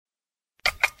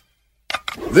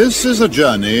This is a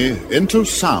journey into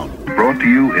sound. Brought to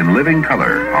you in living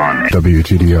color on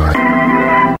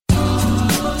WTDI.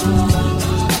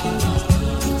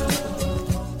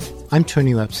 I'm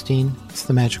Tony Epstein. It's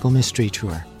the Magical Mystery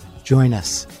Tour. Join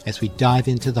us as we dive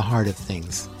into the heart of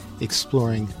things,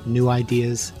 exploring new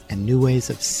ideas and new ways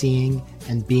of seeing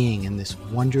and being in this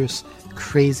wondrous,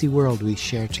 crazy world we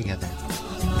share together.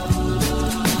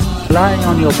 Lying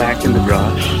on your back in the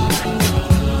grass,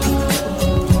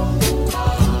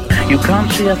 you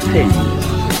can't see a thing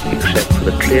except for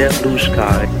the clear blue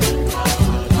sky,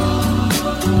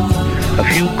 a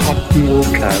few cotton wool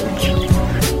clouds,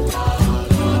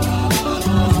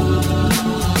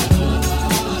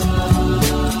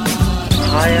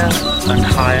 higher and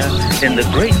higher in the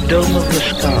great dome of the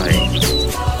sky,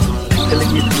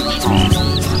 filling it with song.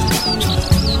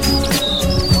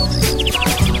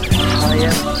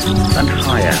 Higher and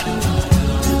higher,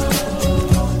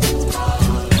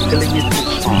 filling it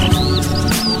with song.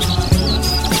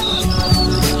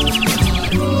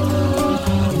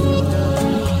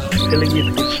 Filling it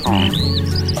with song.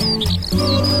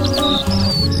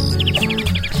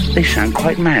 They sound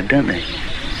quite mad, don't they?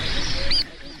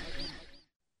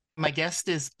 My guest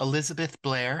is Elisabeth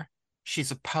Blair.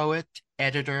 She's a poet,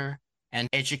 editor, and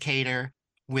educator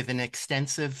with an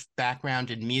extensive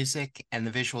background in music and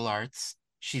the visual arts.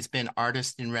 She's been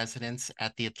artist in residence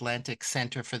at the Atlantic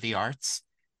Center for the Arts,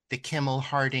 the Kimmel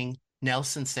Harding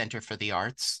Nelson Center for the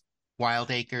Arts,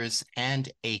 Wild Acres and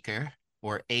Acre,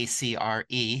 or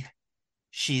ACRE.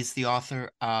 She's the author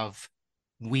of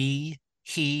We,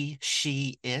 He,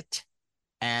 She, It,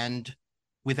 and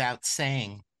Without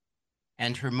Saying.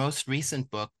 And her most recent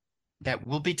book that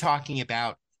we'll be talking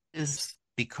about is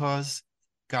Because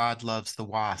God Loves the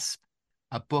Wasp,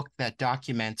 a book that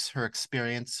documents her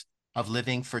experience of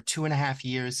living for 2.5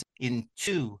 years in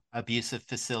 2 abusive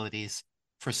facilities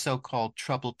for so-called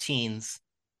troubled teens,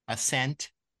 Ascent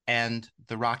and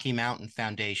the Rocky Mountain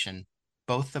Foundation,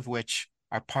 both of which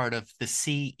are part of the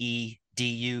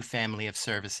CEDU family of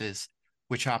services,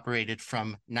 which operated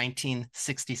from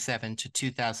 1967 to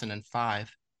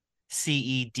 2005.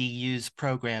 CEDU's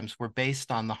programs were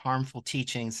based on the harmful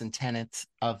teachings and tenets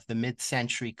of the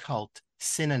mid-century cult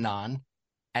Synanon.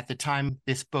 At the time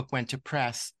this book went to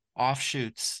press,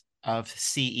 offshoots of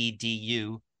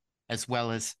CEDU, as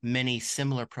well as many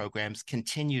similar programs,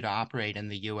 continue to operate in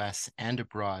the U.S. and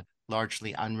abroad,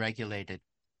 largely unregulated,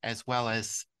 as well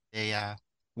as a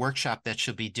workshop that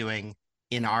she'll be doing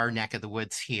in our neck of the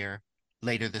woods here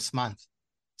later this month.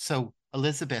 So,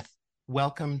 Elisabeth,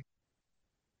 welcome.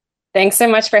 Thanks so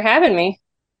much for having me.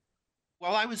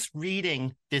 While I was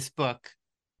reading this book,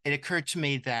 it occurred to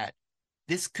me that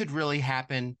this could really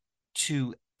happen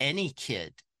to any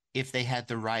kid if they had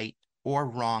the right or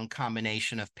wrong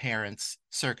combination of parents,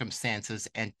 circumstances,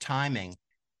 and timing.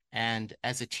 And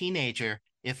as a teenager,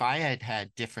 if I had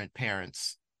had different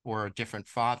parents or a different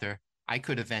father, I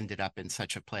could have ended up in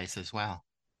such a place as well.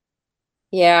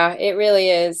 Yeah, it really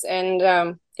is.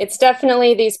 And it's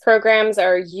definitely, these programs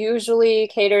are usually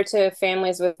catered to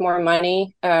families with more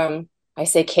money. I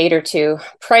say cater to,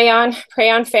 prey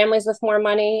on families with more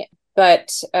money.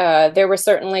 But there were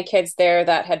certainly kids there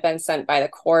that had been sent by the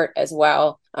court as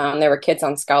well. There were kids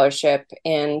on scholarship,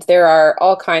 and there are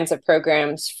all kinds of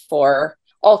programs for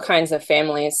all kinds of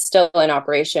families still in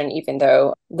operation, even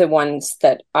though the ones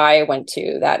that I went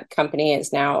to, that company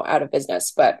is now out of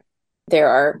business. But there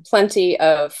are plenty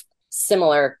of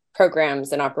similar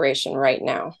programs in operation right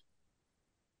now.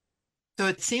 So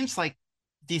it seems like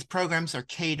these programs are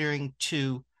catering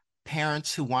to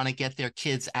parents who want to get their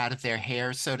kids out of their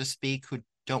hair, so to speak, who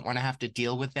don't want to have to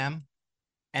deal with them,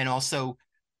 and also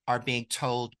are being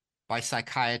told by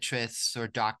psychiatrists or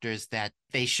doctors that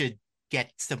they should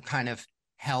get some kind of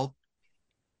help.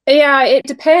 Yeah, it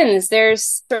depends.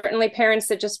 There's certainly parents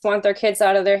that just want their kids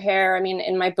out of their hair. I mean,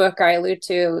 in my book, I allude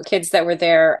to kids that were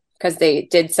there because they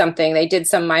did some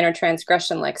minor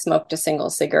transgression, like smoked a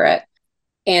single cigarette,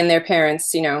 and their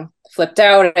parents, flipped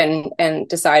out and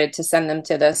decided to send them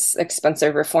to this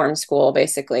expensive reform school,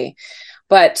 basically.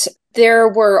 But there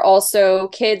were also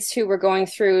kids who were going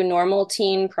through normal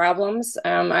teen problems.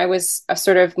 I was a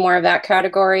sort of more of that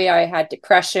category. I had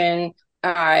depression.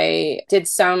 I did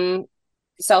some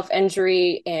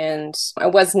self-injury, and I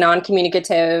was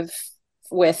non-communicative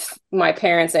with my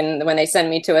parents. And when they sent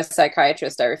me to a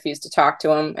psychiatrist, I refused to talk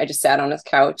to him. I just sat on his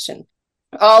couch, and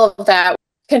all of that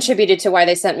contributed to why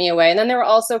they sent me away. And then there were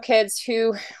also kids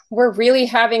who were really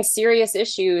having serious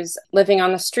issues, living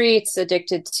on the streets,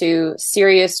 addicted to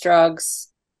serious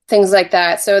drugs, things like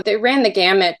that. So they ran the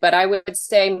gamut, but I would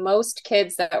say most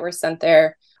kids that were sent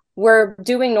there were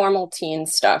doing normal teen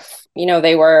stuff.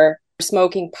 They were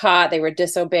smoking pot, they were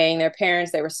disobeying their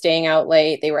parents, they were staying out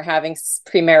late, they were having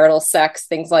premarital sex,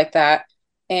 things like that.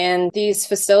 And these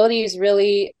facilities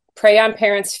really prey on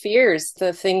parents' fears.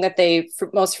 The thing that they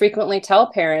most frequently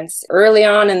tell parents early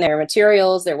on in their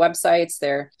materials, their websites,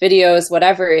 their videos,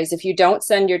 whatever, is if you don't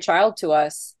send your child to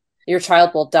us, your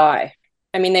child will die.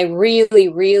 I mean, they really,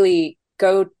 really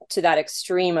go to that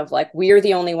extreme of like, we're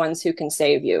the only ones who can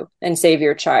save you and save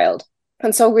your child.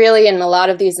 And so really, in a lot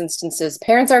of these instances,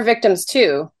 parents are victims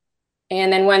too.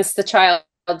 And then once the child's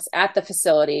at the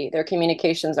facility, their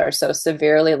communications are so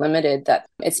severely limited that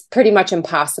it's pretty much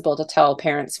impossible to tell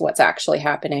parents what's actually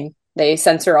happening. They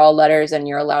censor all letters and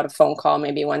you're allowed a phone call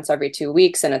maybe once every 2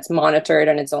 weeks, and it's monitored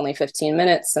and it's only 15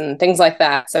 minutes and things like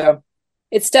that. So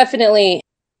it's definitely,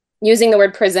 using the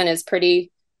word prison is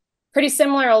pretty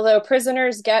similar, although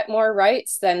prisoners get more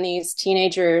rights than these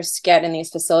teenagers get in these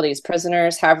facilities.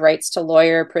 Prisoners have rights to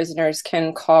lawyer. Prisoners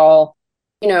can call,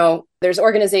 there's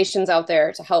organizations out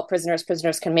there to help prisoners.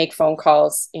 Prisoners can make phone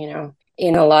calls,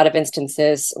 in a lot of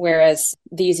instances, whereas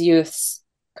these youths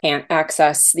can't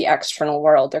access the external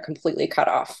world. They're completely cut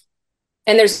off.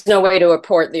 And there's no way to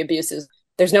report the abuses.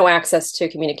 There's no access to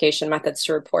communication methods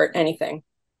to report anything.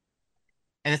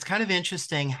 And it's kind of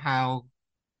interesting how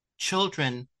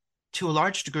children, to a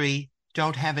large degree,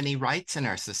 don't have any rights in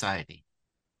our society.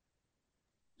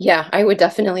 Yeah, I would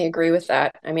definitely agree with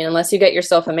that. I mean, unless you get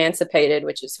yourself emancipated,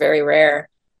 which is very rare,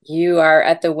 you are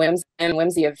at the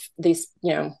whimsy of these,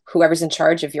 whoever's in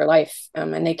charge of your life,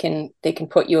 and they can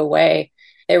put you away.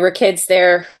 There were kids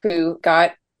there who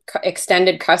got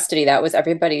extended custody. That was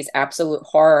everybody's absolute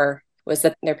horror, was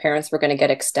that their parents were going to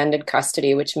get extended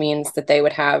custody, which means that they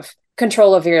would have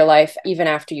control over your life even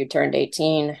after you turned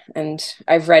 18. And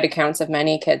I've read accounts of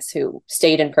many kids who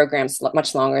stayed in programs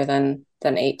much longer than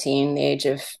 18, the age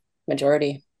of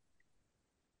majority.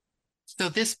 So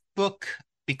this book,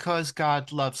 Because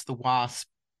God Loves the Wasp,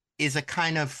 is a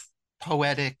kind of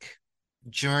poetic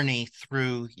journey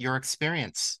through your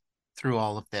experience through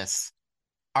all of this.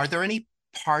 Are there any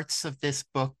parts of this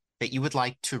book that you would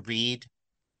like to read?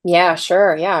 Yeah,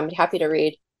 sure. Yeah, I'm happy to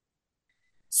read.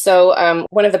 So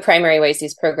one of the primary ways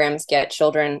these programs get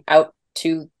children out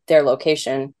to their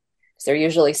location, because they're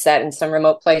usually set in some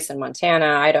remote place in Montana,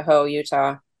 Idaho,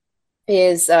 Utah,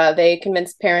 is they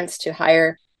convince parents to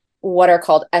hire what are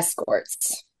called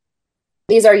escorts.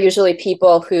 These are usually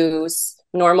people whose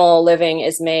normal living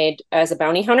is made as a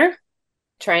bounty hunter,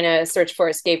 trying to search for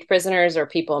escaped prisoners or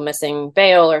people missing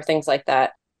bail or things like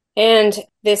that. And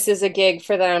this is a gig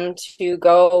for them to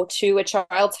go to a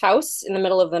child's house in the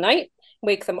middle of the night,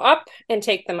 wake them up, and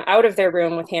take them out of their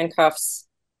room with handcuffs.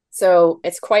 So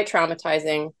it's quite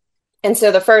traumatizing. And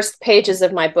so the first pages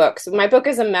of my book, so my book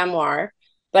is a memoir,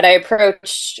 but I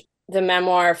approached the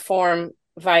memoir form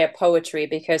via poetry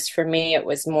because for me it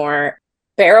was more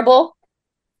bearable.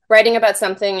 Writing about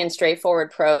something in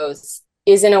straightforward prose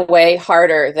is in a way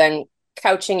harder than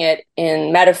couching it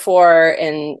in metaphor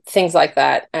and things like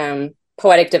that.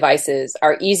 Poetic devices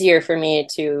are easier for me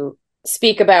to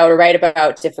speak about or write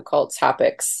about difficult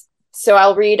topics. So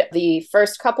I'll read the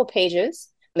first couple pages.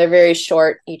 They're very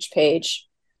short, each page,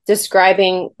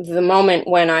 describing the moment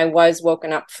when I was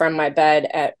woken up from my bed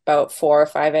at about 4 or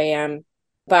 5 a.m.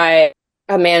 by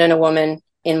a man and a woman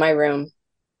in my room.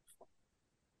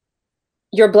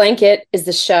 Your blanket is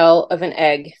the shell of an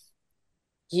egg.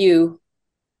 You,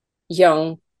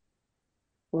 young,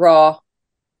 raw,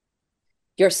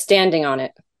 you're standing on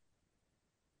it.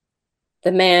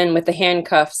 The man with the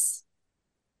handcuffs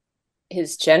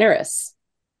is generous.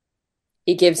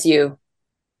 He gives you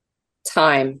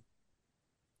time.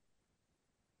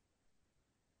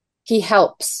 He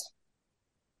helps,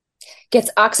 gets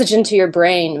oxygen to your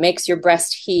brain, makes your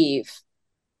breast heave.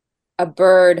 A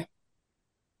bird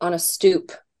on a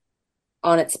stoop,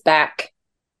 on its back,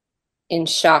 in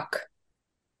shock.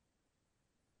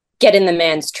 Get in the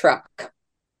man's truck.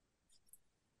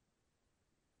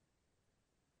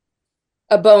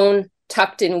 A bone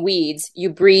tucked in weeds, you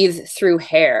breathe through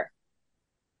hair.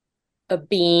 A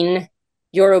bean,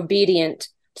 you're obedient,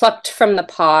 plucked from the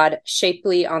pod,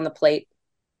 shapely on the plate.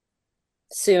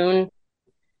 Soon,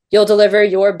 you'll deliver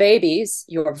your babies,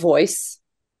 your voice,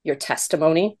 your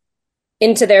testimony,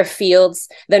 into their fields,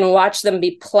 then watch them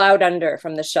be plowed under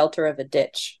from the shelter of a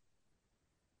ditch.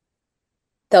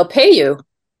 They'll pay you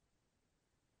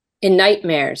in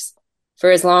nightmares for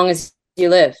as long as you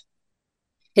live.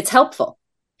 It's helpful.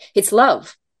 It's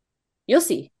love. You'll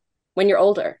see when you're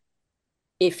older,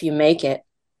 if you make it.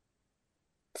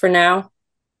 For now,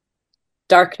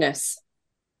 darkness,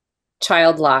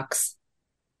 child locks.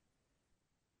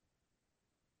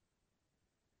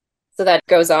 So that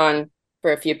goes on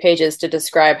for a few pages to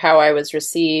describe how I was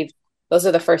received. Those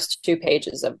are the first 2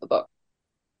 pages of the book.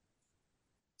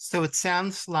 So it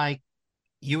sounds like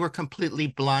you were completely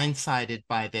blindsided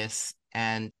by this.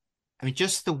 And I mean,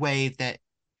 just the way that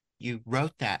you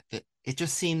wrote that it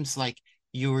just seems like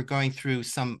you were going through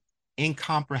some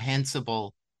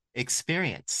incomprehensible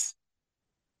experience.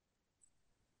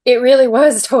 It really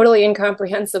was totally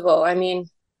incomprehensible. I mean,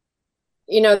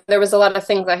 there was a lot of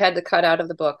things I had to cut out of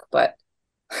the book, but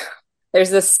there's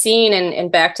this scene in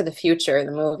Back to the Future,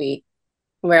 the movie,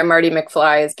 where Marty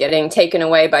McFly is getting taken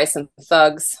away by some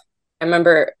thugs. I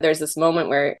remember there's this moment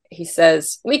where he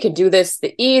says, "We could do this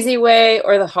the easy way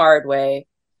or the hard way."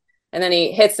 And then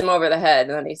he hits him over the head,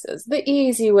 and then he says, "The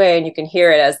easy way." And you can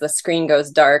hear it as the screen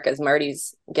goes dark as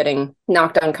Marty's getting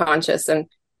knocked unconscious. And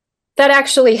that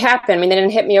actually happened. I mean, they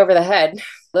didn't hit me over the head,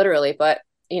 literally, but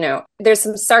there's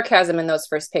some sarcasm in those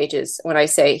first pages when I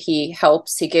say he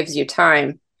helps, he gives you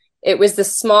time. It was the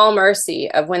small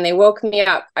mercy of when they woke me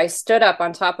up, I stood up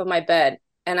on top of my bed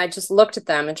and I just looked at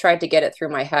them and tried to get it through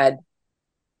my head.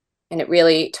 And it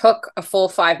really took a full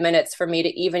 5 minutes for me to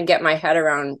even get my head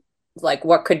around like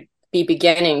what could be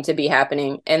beginning to be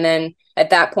happening. And then at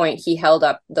that point, he held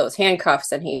up those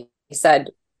handcuffs and he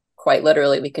said, quite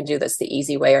literally, "We can do this the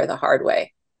easy way or the hard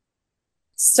way."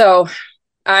 So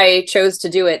I chose to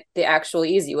do it the actual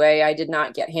easy way. I did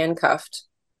not get handcuffed.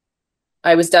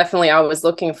 I was definitely always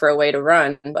looking for a way to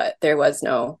run, but there was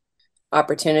no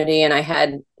opportunity and I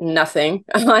had nothing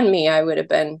on me. I would have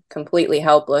been completely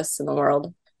helpless in the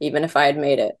world, even if I had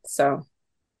made it. So,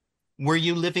 were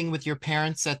you living with your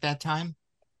parents at that time?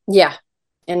 Yeah,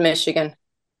 in Michigan.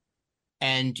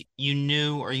 And you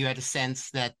knew, or you had a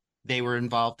sense that they were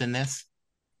involved in this?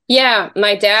 Yeah,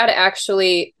 my dad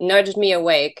actually nudged me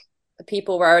awake. The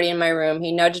people were already in my room.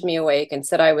 He nudged me awake and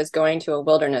said I was going to a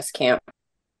wilderness camp.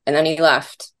 And then he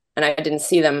left, and I didn't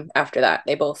see them after that.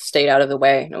 They both stayed out of the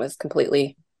way, and it was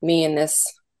completely me and this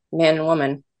man and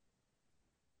woman.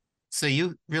 So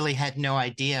you really had no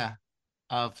idea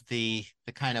of the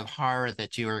kind of horror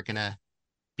that you were going to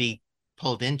be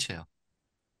pulled into?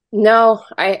 No,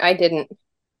 I didn't.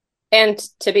 And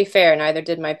to be fair, neither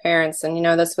did my parents. And,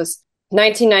 this was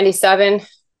 1997.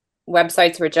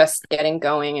 Websites were just getting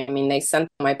going. I mean, they sent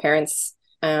my parents.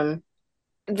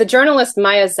 The journalist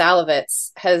Maya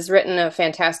Zalovitz has written a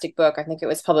fantastic book. I think it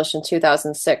was published in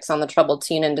 2006 on the troubled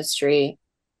teen industry.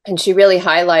 And she really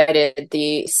highlighted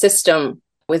the system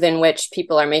within which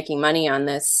people are making money on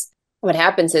this. What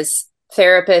happens is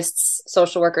therapists,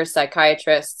 social workers,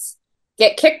 psychiatrists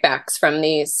get kickbacks from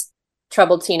these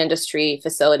troubled teen industry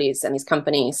facilities and these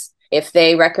companies. If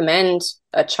they recommend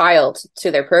a child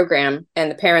to their program and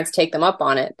the parents take them up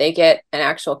on it, they get an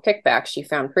actual kickback. She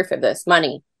found proof of this,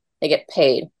 money. They get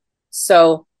paid.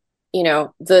 So,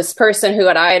 this person who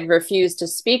I had refused to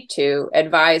speak to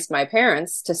advised my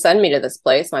parents to send me to this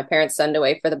place. My parents sent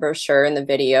away for the brochure and the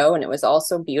video, and it was all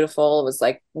so beautiful. It was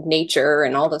like nature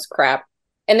and all this crap.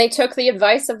 And they took the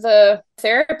advice of the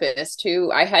therapist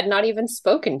who I had not even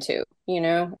spoken to,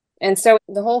 And so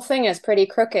the whole thing is pretty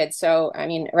crooked. So, I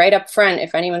mean, right up front,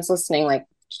 if anyone's listening, like,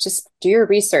 just do your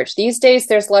research. These days,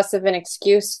 there's less of an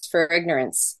excuse for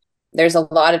ignorance. There's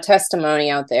a lot of testimony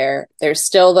out there. There's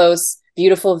still those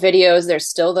beautiful videos. There's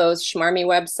still those schmarmy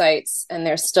websites. And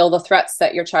there's still the threats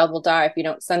that your child will die if you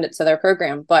don't send it to their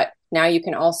program. But now you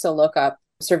can also look up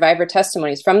survivor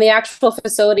testimonies from the actual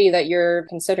facility that you're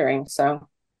considering. So,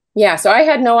 yeah, so I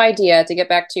had no idea, to get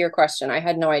back to your question, I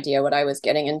had no idea what I was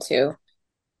getting into.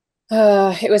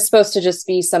 It was supposed to just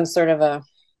be some sort of a,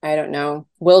 I don't know,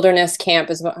 wilderness camp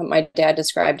is what my dad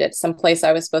described it. Someplace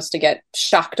I was supposed to get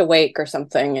shocked awake or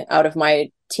something out of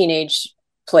my teenage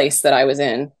place that I was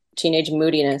in, teenage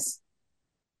moodiness.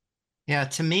 Yeah,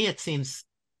 to me, it seems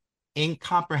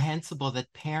incomprehensible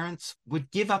that parents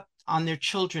would give up on their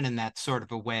children in that sort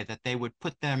of a way, that they would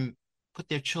put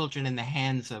their children in the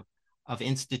hands of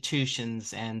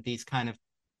institutions and these kind of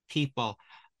people.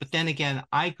 But then again,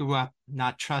 I grew up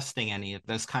not trusting any of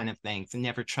those kind of things and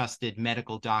never trusted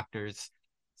medical doctors.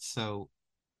 So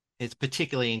it's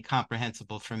particularly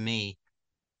incomprehensible for me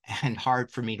and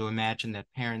hard for me to imagine that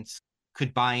parents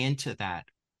could buy into that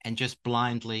and just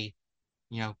blindly,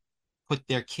 put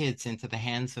their kids into the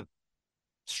hands of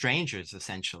strangers,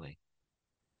 essentially.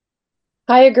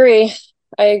 I agree.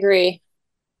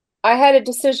 I had a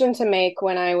decision to make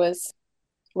when I was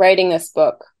writing this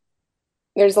book.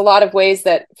 There's a lot of ways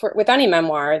that with any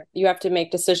memoir, you have to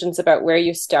make decisions about where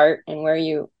you start and where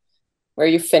you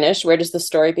finish. Where does the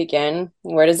story begin?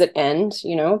 Where does it end?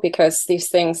 Because these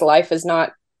things, life is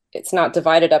not, it's not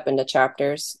divided up into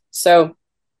chapters. So,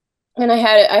 and I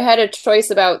had a choice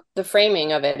about the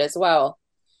framing of it as well.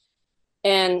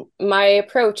 And my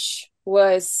approach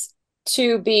was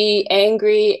to be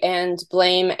angry and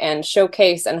blame and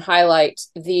showcase and highlight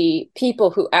the people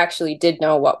who actually did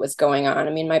know what was going on.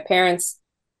 I mean, my parents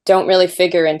don't really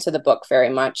figure into the book very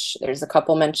much. There's a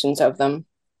couple mentions of them.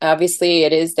 Obviously,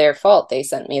 it is their fault. They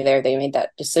sent me there. They made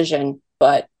that decision,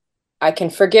 but I can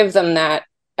forgive them that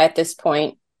at this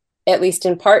point, at least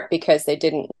in part because they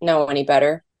didn't know any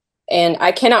better. And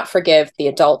I cannot forgive the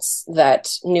adults that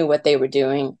knew what they were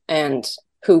doing and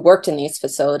who worked in these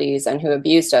facilities and who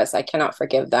abused us. I cannot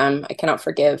forgive them. I cannot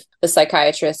forgive the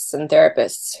psychiatrists and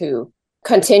therapists who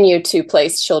continue to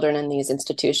place children in these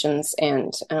institutions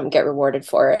and get rewarded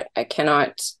for it. I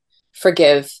cannot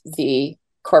forgive the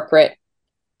corporate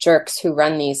jerks who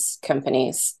run these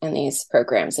companies and these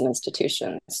programs and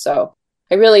institutions. So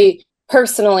I really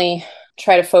personally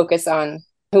try to focus on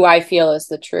who I feel is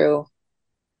the true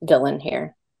villain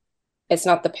here. It's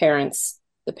not the parents.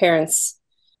 The parents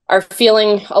are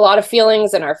feeling a lot of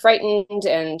feelings and are frightened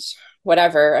and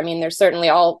whatever. I mean, there's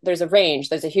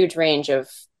a huge range of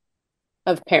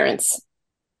parents.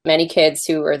 Many kids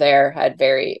who were there had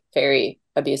very, very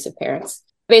abusive parents.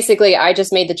 Basically, I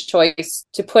just made the choice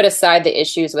to put aside the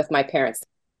issues with my parents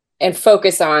and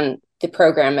focus on the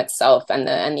program itself and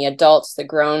the adults, the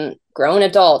grown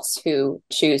adults who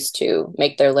choose to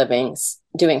make their livings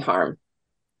doing harm.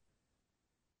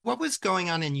 What was going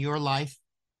on in your life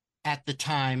at the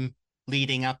time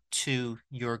leading up to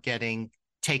your getting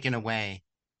taken away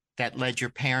that led your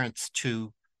parents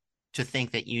to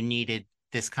think that you needed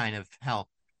this kind of help?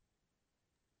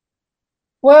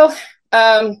 Well,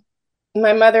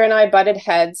 my mother and I butted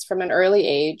heads from an early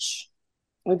age.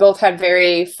 We both had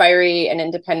very fiery and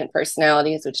independent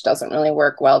personalities, which doesn't really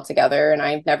work well together. And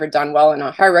I've never done well in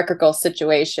a hierarchical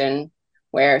situation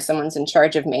where someone's in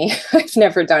charge of me. I've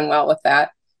never done well with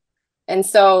that. And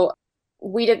so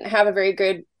we didn't have a very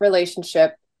good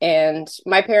relationship. And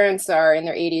my parents are in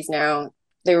their 80s now.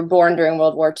 They were born during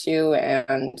World War II,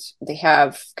 and they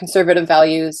have conservative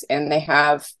values, and they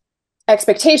have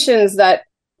expectations that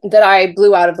I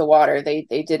blew out of the water. They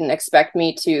didn't expect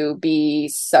me to be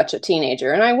such a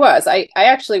teenager. And I was. I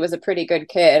actually was a pretty good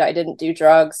kid. I didn't do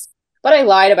drugs, but I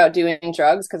lied about doing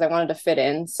drugs because I wanted to fit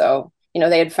in. So,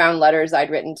 they had found letters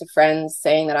I'd written to friends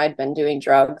saying that I'd been doing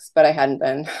drugs, but I hadn't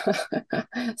been.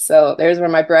 So there's where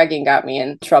my bragging got me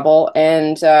in trouble.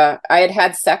 And I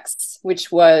had sex,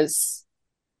 which was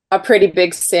a pretty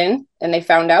big sin, and they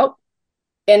found out.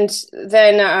 And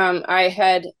then I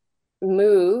had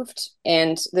moved,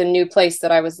 and the new place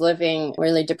that I was living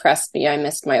really depressed me. I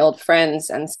missed my old friends,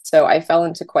 and so I fell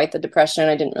into quite the depression.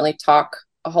 I didn't really talk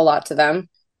a whole lot to them.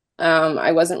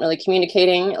 I wasn't really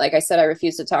communicating. Like I said, I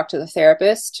refused to talk to the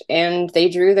therapist, and they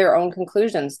drew their own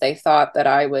conclusions. They thought that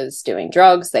I was doing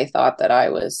drugs. They thought that I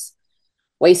was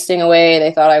wasting away.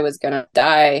 They thought I was going to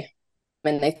die,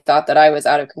 and they thought that I was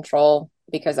out of control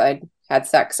because I'd had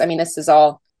sex. I mean, this is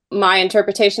all my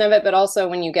interpretation of it, but also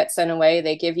when you get sent away,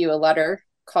 they give you a letter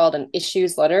called an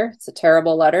issues letter. It's a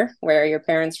terrible letter where your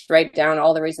parents write down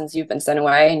all the reasons you've been sent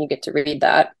away, and you get to read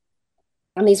that.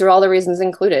 And these are all the reasons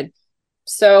included.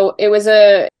 So it was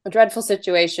a dreadful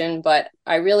situation, but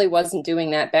I really wasn't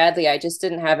doing that badly. I just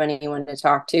didn't have anyone to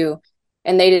talk to,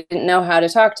 and they didn't know how to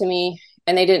talk to me,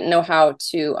 and they didn't know how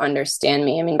to understand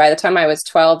me. I mean, by the time I was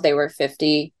 12, they were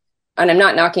 50. And I'm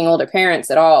not knocking older parents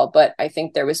at all, but I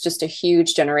think there was just a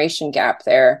huge generation gap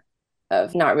there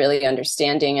of not really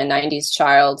understanding a 90s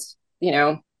child,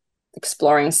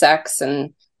 exploring sex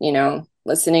and,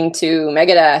 listening to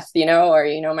Megadeth,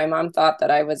 or, my mom thought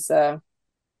that I was,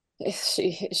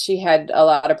 she had a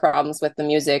lot of problems with the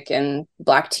music and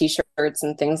black t-shirts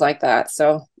and things like that.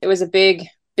 So it was a big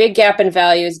gap in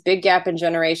values, big gap in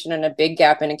generation, and a big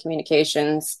gap in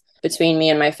communications between me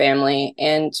and my family.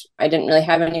 And I didn't really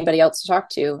have anybody else to talk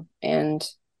to, and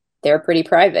they're pretty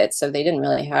private, so they didn't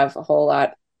really have a whole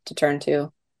lot to turn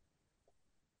to.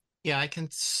 Yeah, I can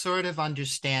sort of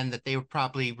understand that they were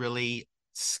probably really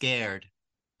scared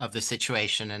of the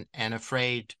situation and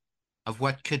afraid of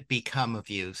what could become of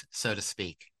you, so to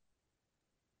speak.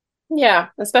 Yeah,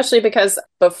 especially because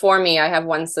before me, I have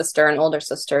one sister, an older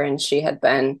sister, and she had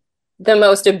been the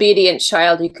most obedient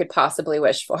child you could possibly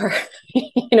wish for,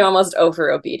 almost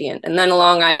over obedient. And then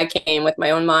along I came with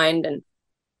my own mind and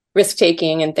risk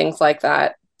taking and things like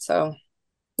that. So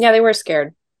yeah, they were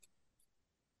scared.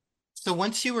 So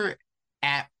once you were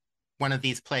at one of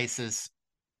these places,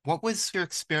 what was your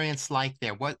experience like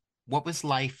there? What was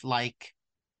life like,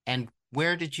 and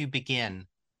where did you begin?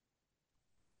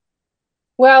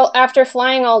 Well, after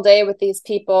flying all day with these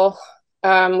people,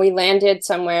 we landed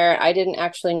somewhere. I didn't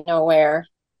actually know where,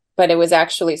 but it was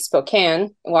actually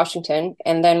Spokane, Washington.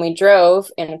 And then we drove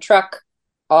in a truck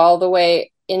all the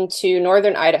way into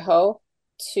northern Idaho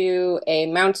to a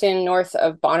mountain north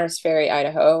of Bonners Ferry,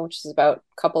 Idaho, which is about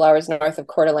a couple hours north of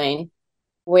Coeur d'Alene,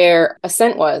 where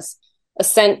Ascent was.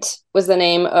 Ascent was the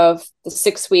name of the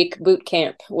 6-week boot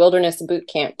camp, wilderness boot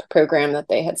camp program that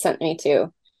they had sent me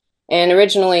to. And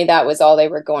originally that was all they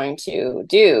were going to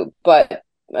do. But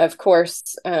of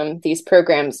course, these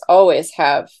programs always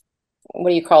have,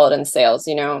 what do you call it in sales?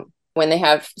 You know, when they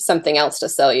have something else to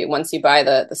sell you, once you buy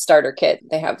the starter kit,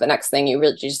 they have the next thing you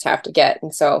really just have to get.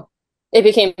 And so it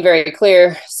became very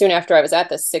clear soon after I was at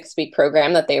this 6-week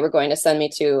program that they were going to send me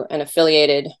to an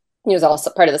affiliated, it was also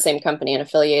part of the same company, an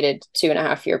affiliated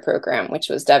 2.5-year program, which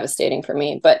was devastating for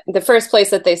me. But the first place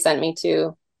that they sent me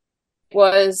to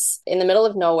was in the middle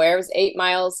of nowhere. It was 8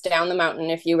 miles down the mountain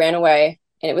if you ran away.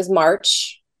 And it was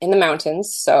March in the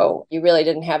mountains, so you really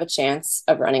didn't have a chance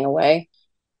of running away.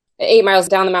 8 miles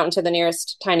down the mountain to the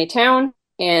nearest tiny town,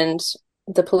 and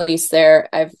the police there,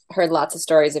 I've heard lots of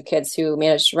stories of kids who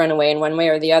managed to run away in one way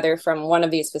or the other from one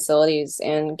of these facilities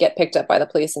and get picked up by the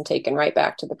police and taken right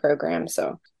back to the program.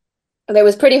 So it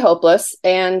was pretty hopeless,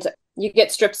 and you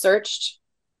get strip searched.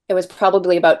 It was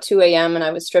probably about 2 a.m. and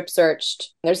I was strip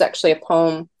searched. There's actually a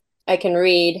poem I can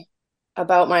read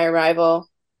about my arrival.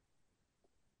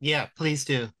 Yeah, please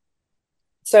do.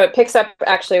 So it picks up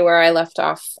actually where I left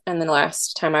off and the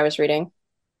last time I was reading.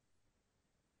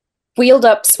 Wheeled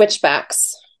up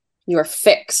switchbacks, you're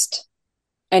fixed,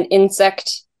 an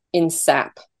insect in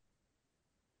sap.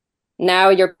 Now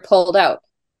you're pulled out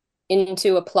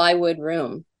into a plywood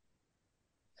room.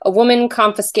 A woman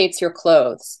confiscates your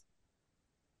clothes.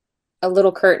 A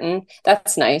little curtain,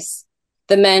 that's nice.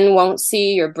 The men won't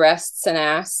see your breasts and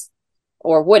ass,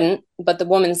 or wouldn't, but the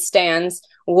woman stands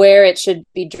where it should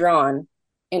be drawn,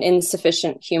 an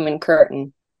insufficient human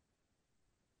curtain.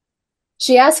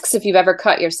 She asks if you've ever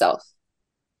cut yourself,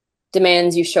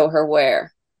 demands you show her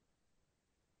where.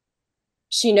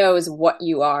 She knows what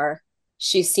you are.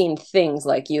 She's seen things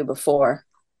like you before.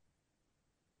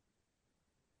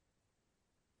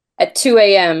 At 2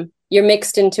 a.m., you're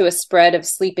mixed into a spread of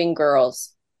sleeping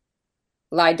girls.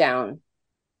 Lie down.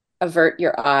 Avert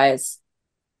your eyes.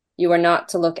 You are not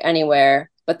to look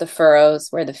anywhere but the furrows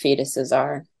where the fetuses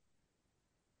are.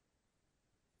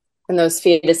 And those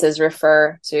fetuses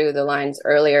refer to the lines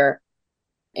earlier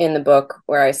in the book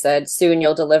where I said, soon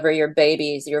you'll deliver your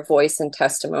babies, your voice and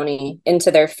testimony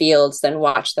into their fields, then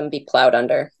watch them be plowed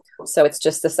under. So it's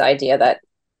just this idea that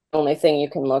the only thing you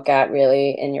can look at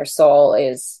really in your soul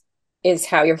is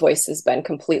how your voice has been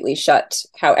completely shut,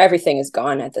 how everything is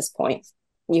gone at this point.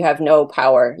 You have no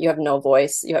power, you have no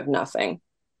voice, you have nothing.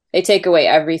 They take away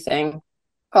everything,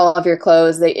 all of your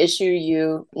clothes. They issue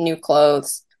you new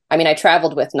clothes. I mean, I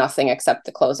traveled with nothing except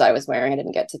the clothes I was wearing. I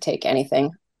didn't get to take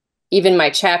anything. Even my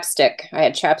chapstick, I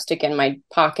had chapstick in my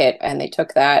pocket and they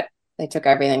took that. They took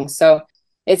everything. So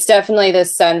it's definitely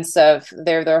this sense of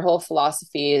their whole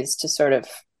philosophy is to sort of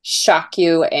shock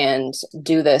you and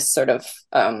do this sort of,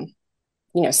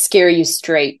 scare you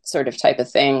straight sort of type of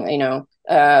thing,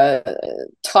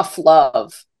 tough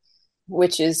love,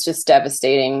 which is just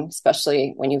devastating,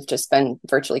 especially when you've just been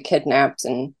virtually kidnapped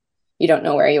and you don't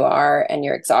know where you are and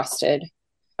you're exhausted.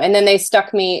 And then they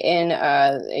stuck me in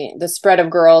the spread of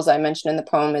girls I mentioned in the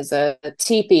poem is a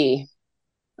teepee.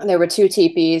 There were 2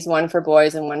 teepees, one for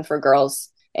boys and one for girls.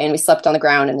 And we slept on the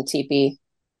ground in the teepee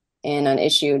in an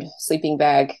issued sleeping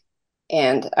bag.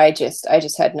 And I just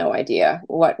had no idea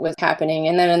what was happening.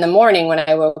 And then in the morning when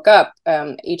I woke up,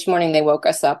 each morning they woke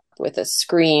us up with a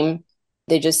scream.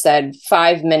 They just said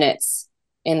 5 minutes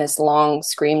in this long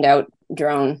screamed out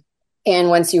drone. And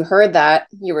once you heard that,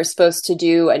 you were supposed to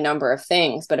do a number of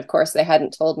things. But of course, they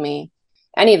hadn't told me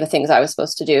any of the things I was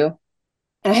supposed to do.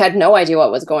 I had no idea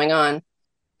what was going on.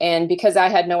 And because I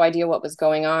had no idea what was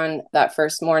going on that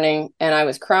first morning and I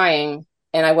was crying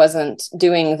and I wasn't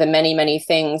doing the many, many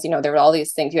things, there were all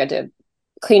these things. You had to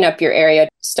clean up your area,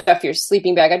 stuff your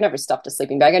sleeping bag. I'd never stuffed a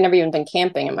sleeping bag. I'd never even been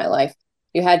camping in my life.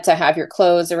 You had to have your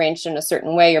clothes arranged in a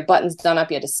certain way, your buttons done up.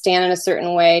 You had to stand in a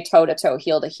certain way, toe to toe,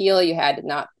 heel to heel. You had to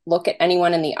not look at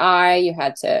anyone in the eye. You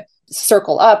had to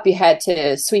circle up. You had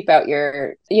to sweep out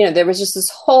there was just this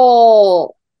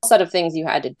whole set of things you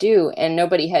had to do. And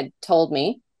nobody had told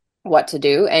me what to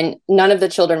do. And none of the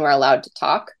children were allowed to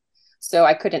talk. So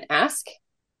I couldn't ask.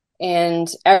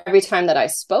 And every time that I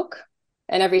spoke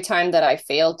and every time that I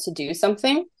failed to do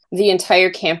something, the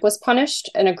entire camp was punished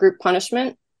in a group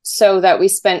punishment. So that we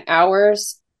spent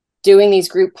hours doing these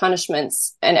group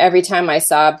punishments. And every time I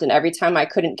sobbed and every time I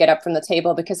couldn't get up from the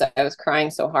table because I was crying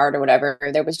so hard or whatever,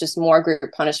 there was just more group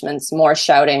punishments, more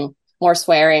shouting, more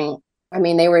swearing. I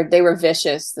mean, they were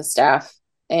vicious, the staff.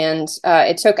 And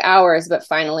it took hours, but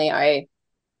finally I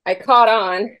I caught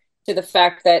on to the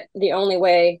fact that the only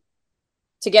way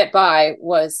to get by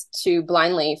was to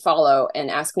blindly follow and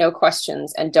ask no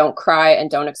questions and don't cry and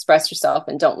don't express yourself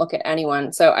and don't look at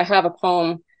anyone. So I have a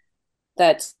poem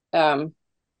that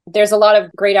there's a lot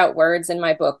of grayed out words in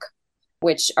my book,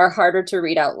 which are harder to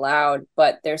read out loud,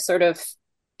 but it sort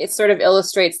of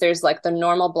illustrates there's like the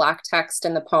normal black text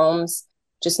in the poems,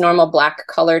 just normal black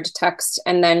colored text.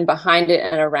 And then behind it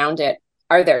and around it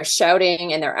are their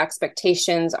shouting and their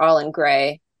expectations all in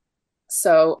gray.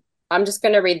 So I'm just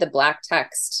going to read the black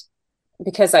text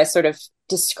because I sort of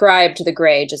described the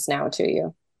gray just now to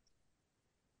you.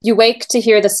 You wake to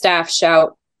hear the staff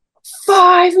shout,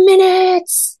 5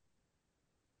 minutes!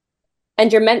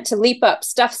 And you're meant to leap up,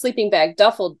 stuff sleeping bag,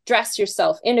 duffel, dress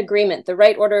yourself, in agreement, the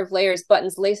right order of layers,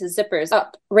 buttons, laces, zippers,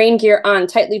 up, rain gear on,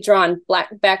 tightly drawn, black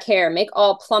back hair, make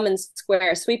all plumb and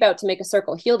square, sweep out to make a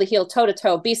circle, heel to heel, toe to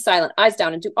toe, be silent, eyes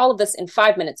down, and do all of this in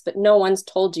 5 minutes, but no one's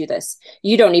told you this.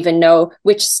 You don't even know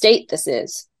which state this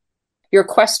is. Your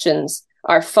questions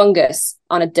are fungus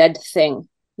on a dead thing.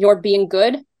 Your being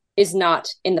good is not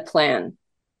in the plan.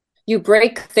 You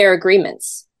break their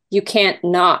agreements. You can't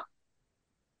not.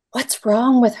 What's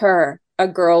wrong with her? A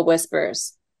girl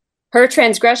whispers. Her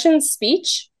transgression's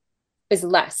speech is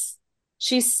less.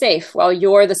 She's safe while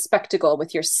you're the spectacle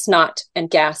with your snot and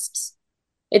gasps.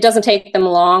 It doesn't take them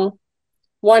long.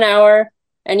 1 hour,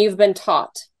 and you've been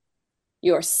taught.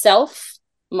 Yourself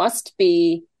must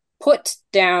be put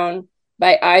down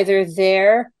by either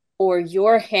their or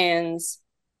your hands,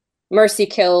 mercy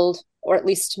killed, or at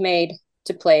least made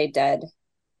to play dead.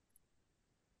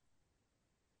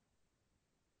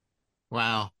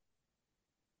 Wow.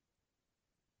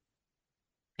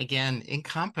 Again,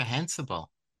 incomprehensible.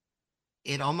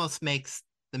 It almost makes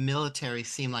the military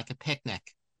seem like a picnic,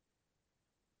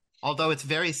 although it's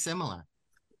very similar.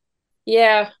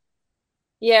 Yeah.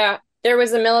 There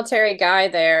was a military guy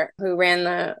there who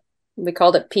ran we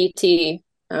called it PT,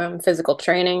 physical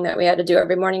training that we had to do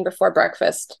every morning before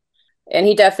breakfast. And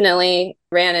he definitely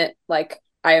ran it like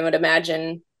I would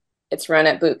imagine it's run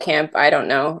at boot camp. I don't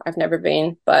know. I've never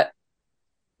been, but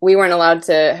we weren't allowed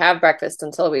to have breakfast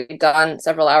until we'd done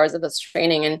several hours of this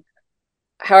training. And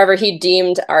however he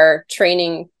deemed our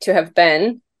training to have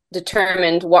been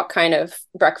determined what kind of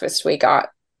breakfast we got.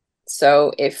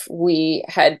 So if we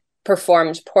had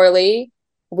performed poorly,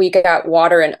 we got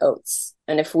water and oats.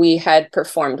 And if we had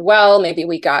performed well, maybe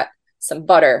we got some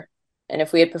butter. And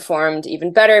if we had performed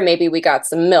even better, maybe we got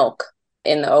some milk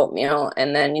in the oatmeal.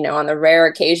 And then, on the rare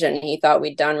occasion he thought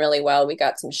we'd done really well, we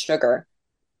got some sugar.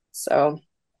 So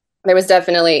there was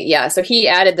definitely, so he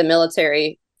added the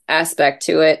military aspect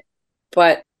to it.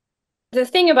 But the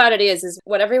thing about it is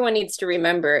what everyone needs to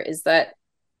remember is that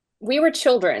we were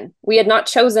children. We had not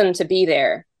chosen to be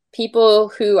there. People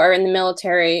who are in the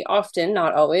military often,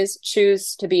 not always,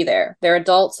 choose to be there. They're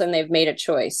adults and they've made a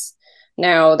choice.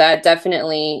 Now, that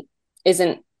definitely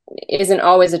isn't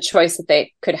always a choice that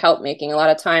they could help making. A lot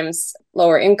of times,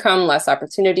 lower income, less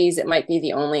opportunities, it might be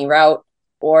the only route.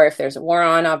 Or if there's a war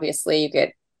on, obviously you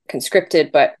get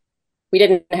conscripted, but we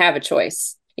didn't have a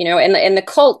choice. And the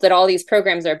cult that all these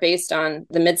programs are based on,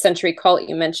 the mid-century cult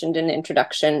you mentioned in the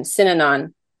introduction,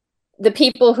 Synanon, the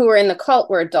people who were in the cult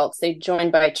were adults. They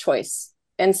joined by choice.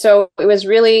 And so it was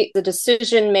really the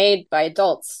decision made by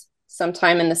adults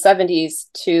sometime in the 70s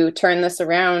to turn this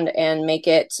around and make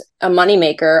it a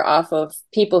moneymaker off of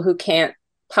people who can't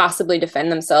possibly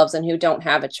defend themselves and who don't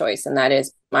have a choice, and that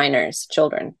is minors,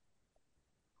 children.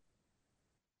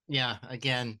 Yeah,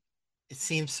 again, it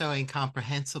seems so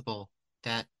incomprehensible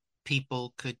that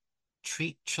people could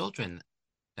treat children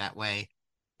that way.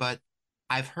 But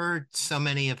I've heard so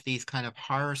many of these kind of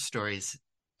horror stories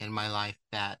in my life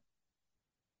that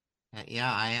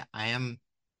I am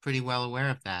pretty well aware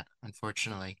of that,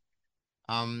 unfortunately.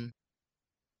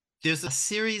 There's a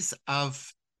series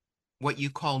of what you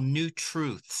call new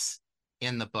truths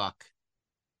in the book.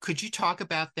 Could you talk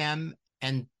about them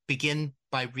and begin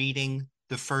by reading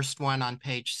the first one on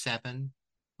page 7,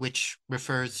 which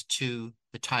refers to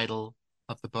the title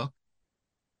of the book?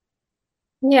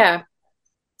 Yeah.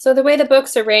 So the way the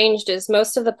book's arranged is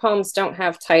most of the poems don't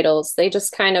have titles. They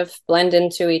just kind of blend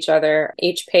into each other.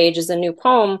 Each page is a new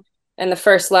poem, and the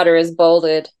first letter is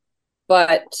bolded.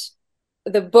 But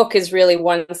the book is really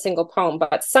one single poem.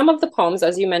 But some of the poems,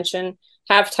 as you mentioned,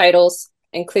 have titles,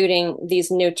 including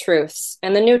these new truths.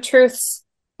 And the new truths,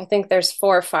 I think there's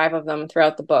 4 or 5 of them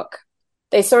throughout the book.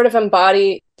 They sort of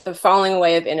embody the falling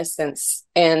away of innocence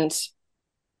and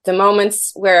the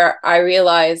moments where I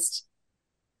realized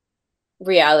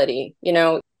reality.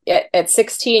 At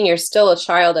 16, you're still a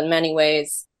child in many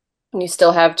ways. And you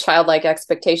still have childlike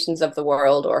expectations of the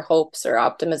world or hopes or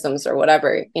optimisms or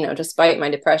whatever. Despite my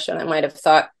depression, I might have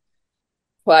thought,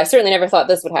 well, I certainly never thought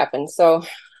this would happen. So,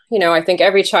 I think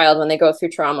every child, when they go through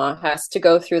trauma, has to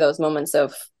go through those moments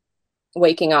of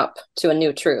waking up to a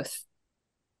new truth.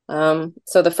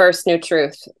 So the first new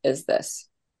truth is this.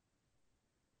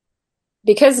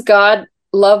 Because God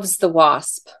loves the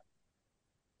wasp,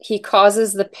 he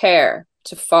causes the pear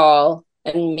to fall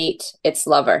and meet its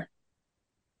lover.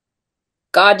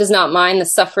 God does not mind the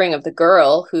suffering of the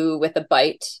girl who, with a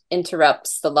bite,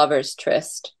 interrupts the lover's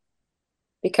tryst,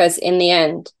 because in the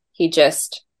end, he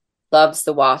just loves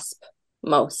the wasp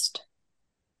most.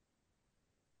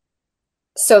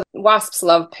 So wasps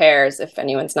love pears, if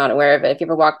anyone's not aware of it. If you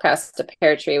ever walk past a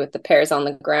pear tree with the pears on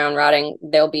the ground rotting,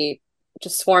 they'll be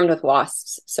just swarmed with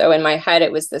wasps. So in my head,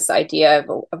 it was this idea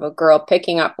of a girl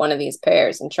picking up one of these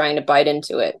pears and trying to bite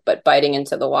into it, but biting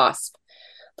into the wasp.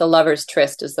 The lover's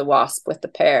tryst is the wasp with the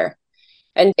pear.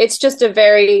 And it's just a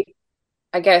very,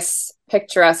 I guess,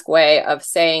 picturesque way of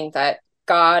saying that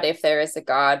God, if there is a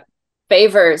God,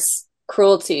 favors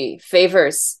cruelty,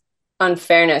 favors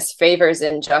unfairness, favors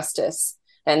injustice.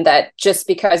 And that just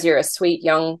because you're a sweet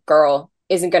young girl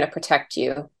isn't going to protect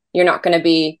you. You're not going to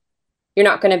be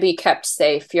kept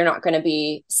safe. You're not going to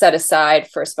be set aside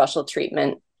for special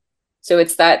treatment. So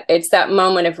it's that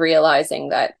moment of realizing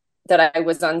that I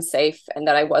was unsafe and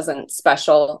that I wasn't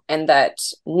special and that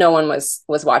no one was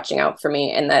watching out for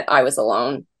me and that I was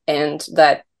alone and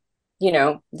that,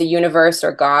 the universe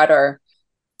or God or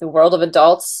the world of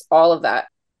adults, all of that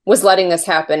was letting this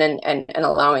happen and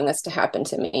allowing this to happen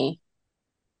to me.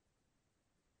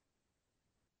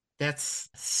 That's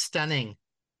stunning.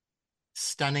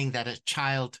 Stunning that a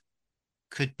child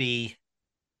could be,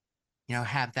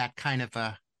 have that kind of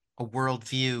a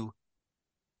worldview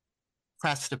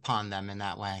pressed upon them in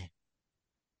that way.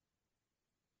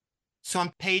 So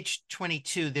on page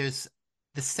 22, there's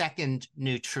the second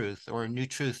new truth, or new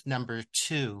truth number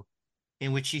 2,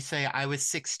 in which you say, I was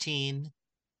 16,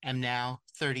 am now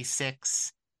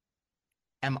 36,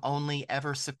 am only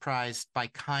ever surprised by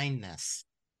kindness.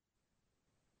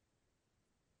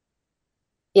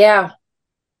 Yeah.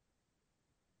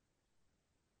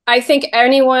 I think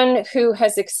anyone who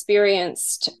has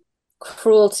experienced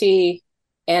cruelty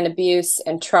and abuse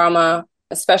and trauma,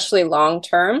 especially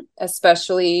long-term,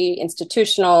 especially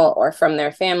institutional or from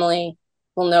their family,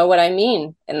 will know what I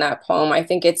mean in that poem. I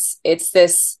think it's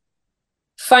this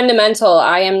fundamental.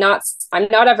 I'm not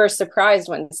ever surprised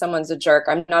when someone's a jerk.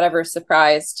 I'm not ever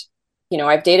surprised.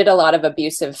 I've dated a lot of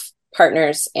abusive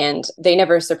partners and they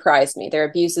never surprised me. Their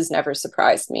abuses never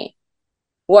surprised me.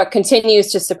 What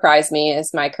continues to surprise me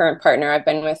is my current partner I've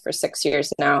been with for 6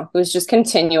 years now, who's just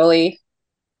continually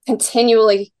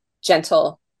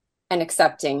gentle and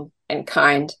accepting and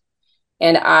kind.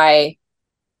 And I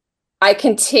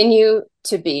continue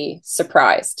to be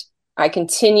surprised. I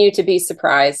continue to be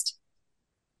surprised.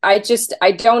 I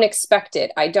don't expect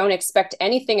it. I don't expect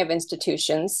anything of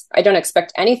institutions. I don't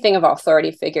expect anything of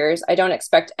authority figures. I don't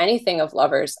expect anything of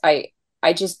lovers.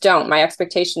 I just don't. My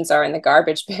expectations are in the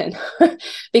garbage bin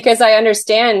because I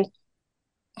understand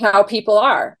how people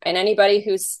are. And anybody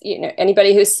who's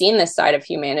seen this side of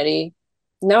humanity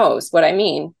knows what I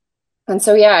mean. And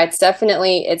so, yeah,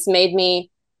 it's made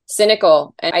me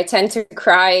cynical. And I tend to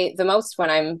cry the most when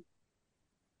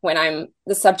I'm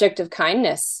the subject of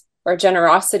kindness or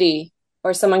generosity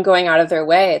or someone going out of their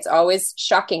way. It's always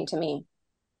shocking to me.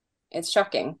 It's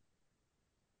shocking.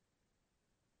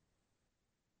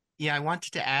 Yeah, I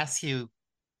wanted to ask you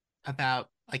about,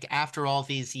 after all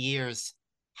these years,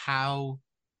 how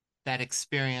that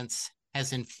experience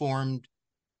has informed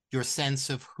your sense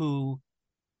of who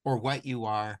or what you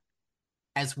are,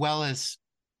 as well as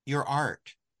your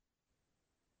art.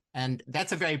 And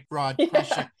that's a very broad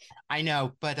question. I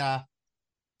know, but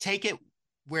take it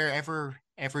wherever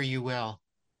you will.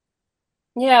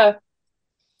 Yeah.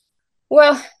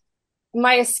 Well,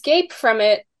 my escape from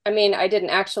it, I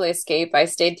didn't actually escape. I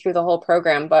stayed through the whole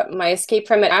program, but my escape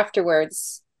from it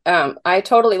afterwards, I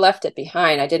totally left it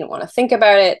behind. I didn't want to think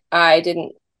about it. I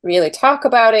didn't really talk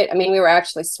about it. We were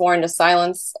actually sworn to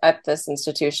silence at this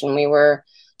institution. We were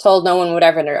told no one would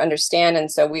ever understand.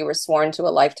 And so we were sworn to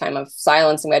a lifetime of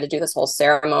silence and we had to do this whole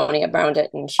ceremony around it,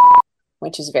 and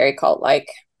which is very cult-like.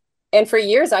 And for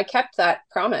years, I kept that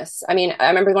promise. I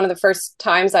remember one of the first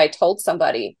times I told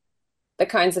somebody the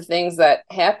kinds of things that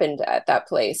happened at that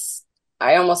place.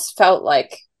 I almost felt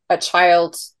like a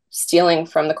child stealing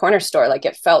from the corner store. Like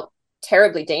it felt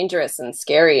terribly dangerous and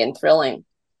scary and thrilling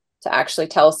to actually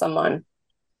tell someone.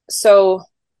 So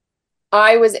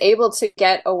I was able to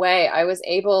get away. I was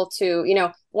able to,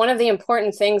 one of the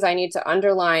important things I need to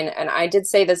underline, and I did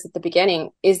say this at the beginning,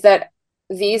 is that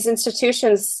these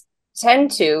institutions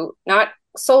tend to, not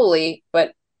solely,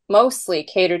 but mostly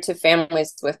cater to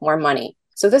families with more money.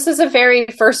 So this is a very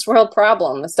first world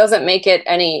problem. This doesn't make it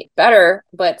any better,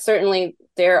 but certainly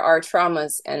there are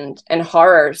traumas and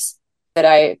horrors that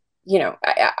I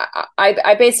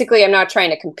basically am not trying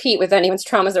to compete with anyone's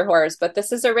traumas or horrors, but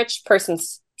this is a rich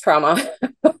person's trauma.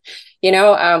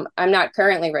 I'm not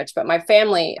currently rich, but my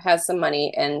family has some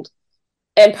money, and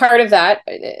part of that,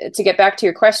 to get back to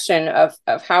your question of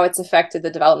how it's affected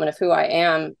the development of who I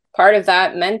am, part of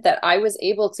that meant that I was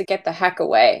able to get the heck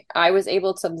away. I was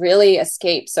able to really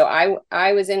escape. So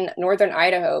I was in northern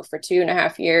Idaho for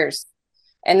 2.5 years.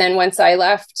 And then once I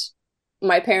left,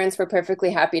 my parents were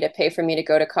perfectly happy to pay for me to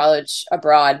go to college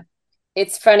abroad.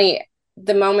 It's funny,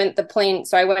 the moment the plane,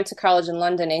 so I went to college in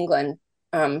London, England,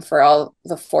 for all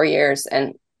the 4 years.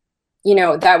 And,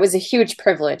 that was a huge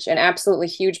privilege, an absolutely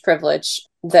huge privilege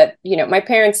that, my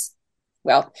parents,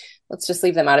 well, let's just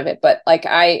leave them out of it. But like,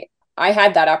 I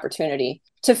had that opportunity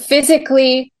to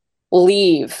physically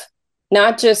leave,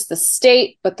 not just the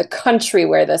state, but the country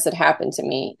where this had happened to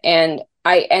me. And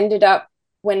I ended up,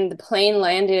 when the plane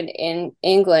landed in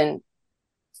England,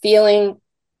 feeling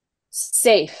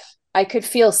safe. I could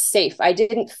feel safe. I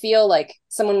didn't feel like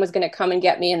someone was going to come and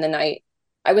get me in the night.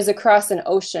 I was across an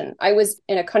ocean. I was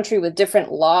in a country with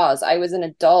different laws. I was an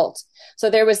adult. So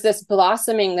there was this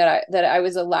blossoming that I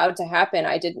was allowed to happen.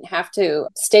 I didn't have to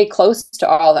stay close to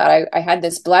all that. I had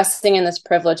this blessing and this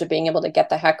privilege of being able to get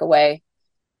the heck away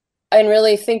and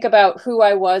really think about who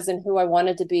I was and who I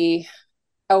wanted to be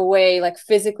away, like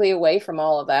physically away from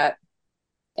all of that.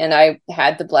 And I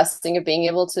had the blessing of being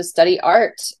able to study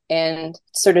art and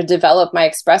sort of develop my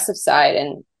expressive side.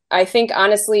 And I think,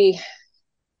 honestly,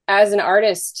 as an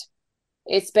artist,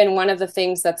 it's been one of the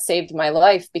things that saved my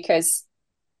life, because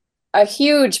a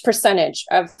huge percentage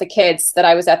of the kids that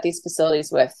I was at these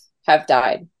facilities with have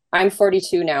died. I'm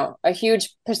 42 now. A huge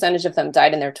percentage of them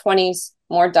died in their 20s,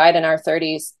 more died in our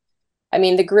 30s. I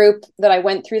mean, the group that I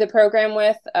went through the program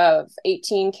with of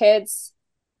 18 kids,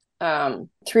 3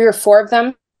 or 4 of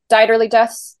them died early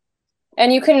deaths.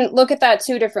 And you can look at that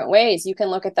 2 different ways. You can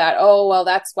look at that, oh, well,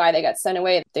 that's why they got sent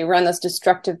away. They run this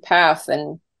destructive path,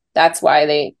 and that's why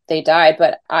they died.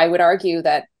 But I would argue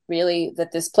that really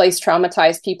that this place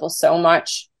traumatized people so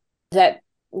much that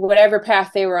whatever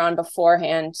path they were on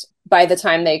beforehand, by the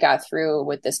time they got through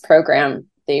with this program,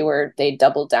 they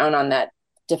doubled down on that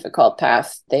difficult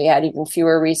path. They had even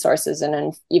fewer resources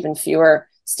and even fewer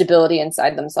stability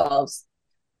inside themselves.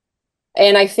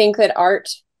 And I think that art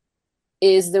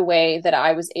is the way that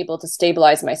I was able to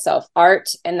stabilize myself. Art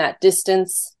and that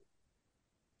distance.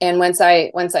 And once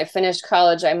I finished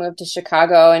college, I moved to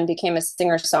Chicago and became a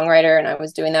singer-songwriter, and I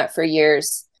was doing that for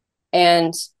years.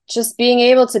 And just being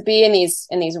able to be in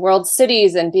these world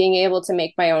cities and being able to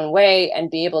make my own way and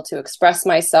be able to express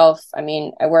myself. I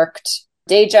mean, I worked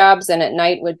day jobs and at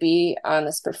night would be on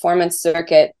this performance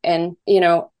circuit. And,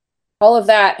 all of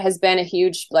that has been a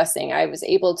huge blessing. I was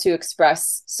able to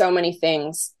express so many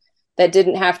things that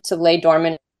didn't have to lay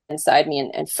dormant inside me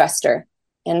and fester.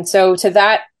 And so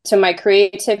to my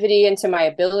creativity and to my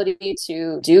ability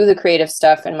to do the creative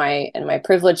stuff and my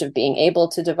privilege of being able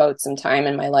to devote some time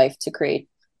in my life to create,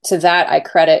 to that, I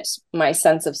credit my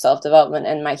sense of self-development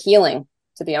and my healing,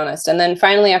 to be honest. And then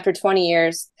finally, after 20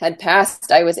 years had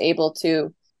passed, I was able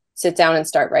to sit down and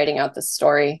start writing out the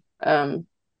story.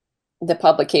 The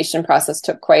publication process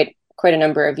took quite a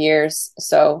number of years.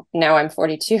 So now I'm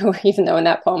 42, even though in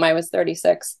that poem I was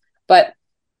 36. But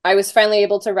I was finally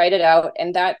able to write it out,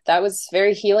 and that was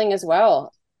very healing as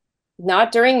well.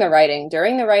 Not during the writing.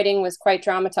 During the writing was quite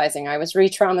traumatizing. I was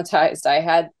re-traumatized.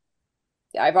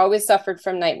 I've always suffered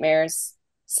from nightmares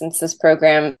since this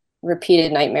program,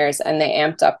 repeated nightmares, and they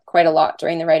amped up quite a lot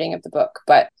during the writing of the book.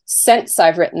 But since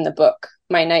I've written the book,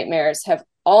 my nightmares have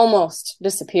almost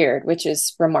disappeared, which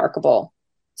is remarkable.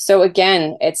 So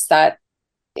again, it's that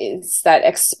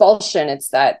expulsion. It's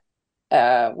that,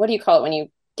 what do you call it when you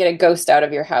get a ghost out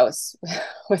of your house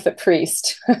with a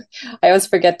priest? I always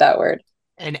forget that word.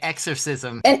 An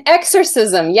exorcism. An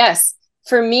exorcism, yes.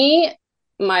 For me,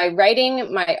 my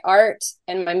writing, my art,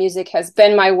 and my music has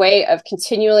been my way of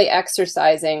continually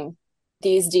exorcising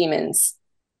these demons.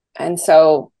 And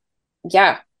so,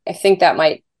 yeah, I think that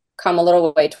might come a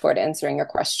little way toward answering your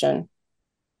question.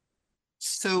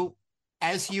 So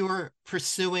as you were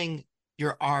pursuing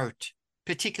your art,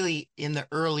 particularly in the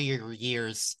earlier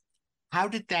years, how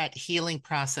did that healing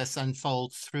process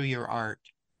unfold through your art?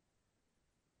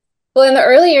 Well, in the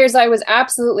early years, I was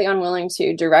absolutely unwilling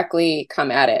to directly come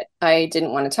at it. I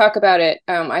didn't want to talk about it.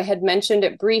 I had mentioned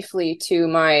it briefly to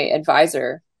my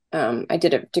advisor. I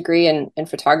did a degree in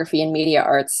photography and media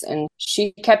arts, and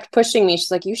she kept pushing me.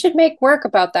 She's like, you should make work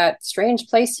about that strange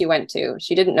place you went to.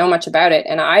 She didn't know much about it.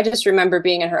 And I just remember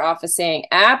being in her office saying,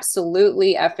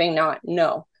 absolutely effing not.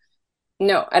 No,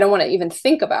 no, I don't want to even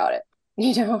think about it,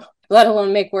 let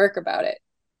alone make work about it.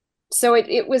 So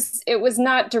it was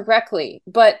not directly,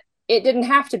 but it didn't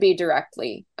have to be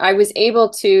directly. I was able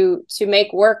to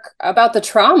make work about the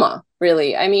trauma,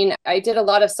 really. I mean, I did a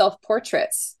lot of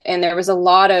self-portraits, and there was a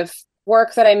lot of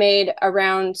work that I made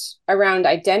around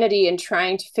identity and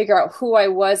trying to figure out who I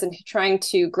was and trying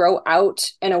to grow out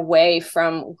and away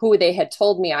from who they had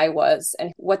told me I was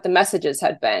and what the messages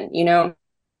had been,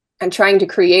 and trying to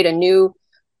create a new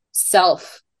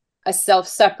self, a self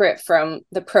separate from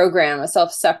the program, a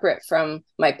self separate from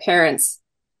my parents.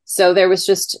 So there was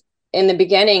just, in the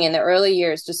beginning, in the early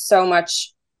years, just so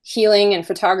much healing and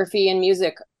photography and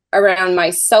music around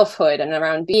my selfhood and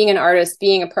around being an artist,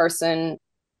 being a person,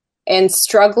 and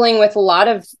struggling with a lot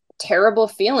of terrible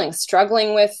feelings,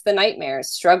 struggling with the nightmares,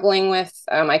 struggling with,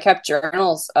 I kept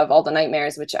journals of all the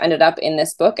nightmares, which ended up in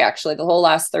this book. Actually, the whole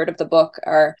last third of the book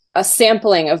are a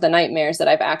sampling of the nightmares that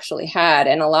I've actually had.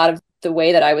 And a lot of the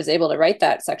way that I was able to write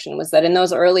that section was that in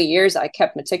those early years, I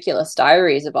kept meticulous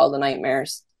diaries of all the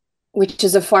nightmares, which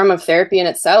is a form of therapy in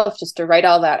itself, just to write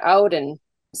all that out. And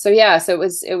so, yeah, so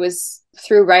it was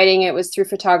through writing, it was through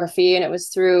photography, and it was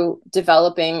through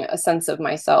developing a sense of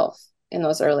myself in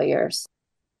those early years.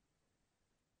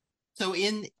 So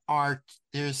in art,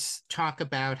 there's talk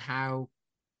about how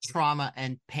trauma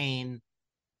and pain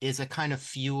is a kind of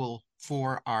fuel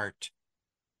for art.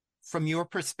 From your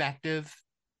perspective,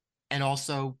 and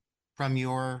also from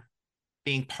your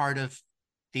being part of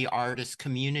the artist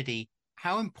community,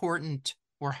 how important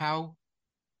or how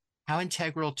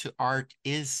integral to art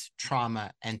is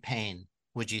trauma and pain,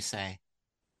 would you say?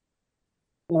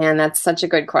 Man, that's such a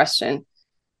good question.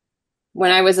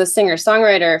 When I was a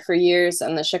singer-songwriter for years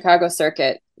on the Chicago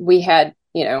circuit, we had,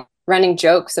 running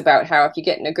jokes about how if you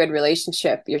get in a good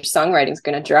relationship, your songwriting's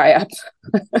going to dry up.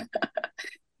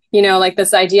 Like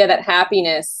this idea that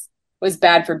happiness was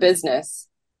bad for business,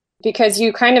 because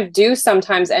you kind of do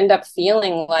sometimes end up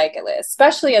feeling like,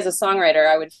 especially as a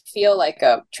songwriter, I would feel like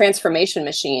a transformation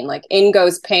machine, like in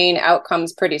goes pain, out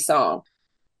comes pretty song.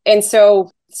 And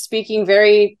so, speaking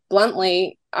very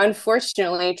bluntly,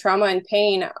 unfortunately, trauma and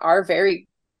pain are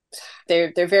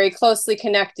they're very closely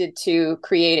connected to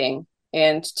creating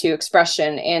and to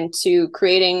expression and to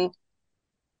creating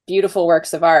beautiful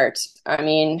works of art. I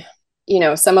mean,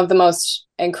 some of the most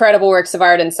incredible works of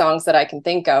art and songs that I can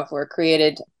think of were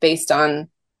created based on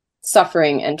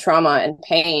suffering and trauma and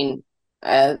pain.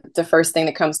 The first thing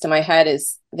that comes to my head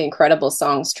is the incredible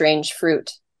song Strange Fruit.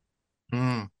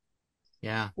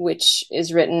 Yeah. Which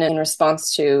is written in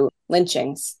response to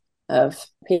lynchings of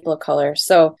people of color.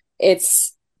 So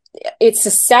it's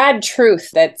a sad truth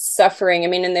that suffering,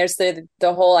 and there's the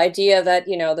whole idea that,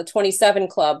 the 27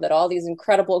 Club, that all these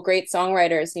incredible, great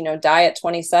songwriters, die at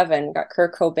 27, got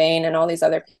Kurt Cobain and all these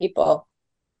other people.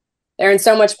 They're in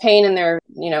so much pain and they're,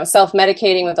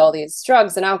 self-medicating with all these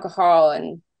drugs and alcohol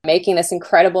and making this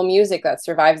incredible music that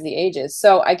survives the ages.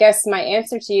 So I guess my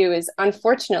answer to you is,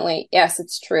 unfortunately, yes,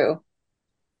 it's true.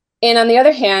 And on the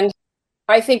other hand,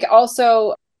 I think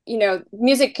also,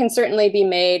 music can certainly be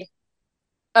made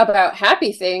about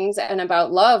happy things and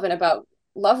about love and about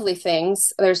lovely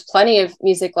things. There's plenty of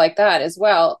music like that as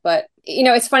well. But,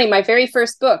 it's funny. My very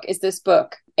first book is this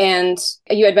book. And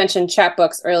you had mentioned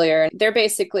chapbooks earlier. They're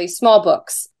basically small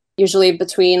books, usually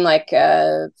between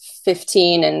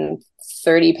 15 and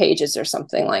 30 pages or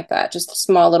something like that. Just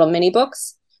small little mini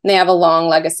books. And they have a long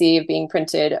legacy of being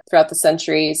printed throughout the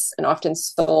centuries and often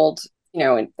sold,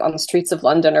 on the streets of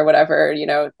London or whatever, in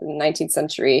the 19th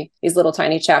century, these little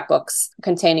tiny chapbooks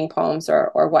containing poems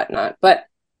or whatnot. But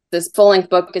this full-length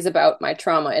book is about my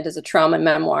trauma. It is a trauma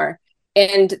memoir.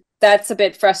 And that's a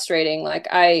bit frustrating. Like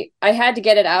I had to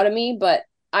get it out of me, but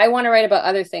I want to write about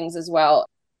other things as well.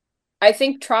 I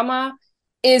think trauma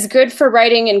is good for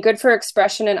writing and good for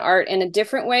expression and art in a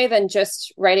different way than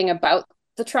just writing about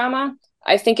the trauma.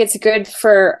 I think it's good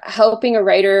for helping a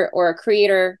writer or a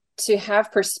creator to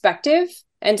have perspective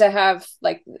and to have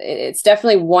it's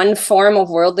definitely one form of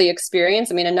worldly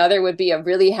experience. Another would be a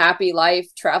really happy life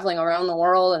traveling around the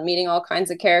world and meeting all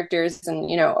kinds of characters and,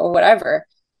 or whatever.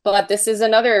 But this is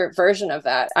another version of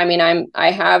that.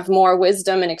 I have more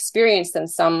wisdom and experience than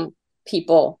some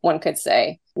people, one could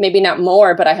say. Maybe not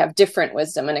more, but I have different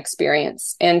wisdom and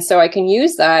experience. And so I can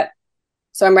use that.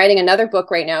 So I'm writing another book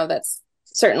right now that's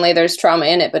certainly there's trauma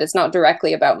in it, but it's not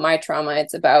directly about my trauma.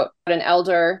 It's about an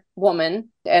elder woman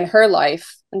and her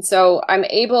life. And so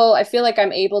I feel like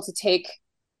I'm able to take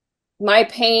my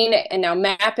pain and now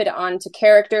map it onto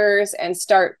characters and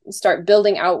start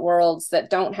building out worlds that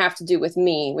don't have to do with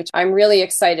me, which I'm really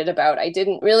excited about. I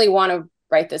didn't really want to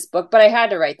write this book, but I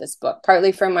had to write this book,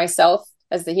 partly for myself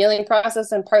as the healing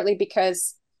process, and partly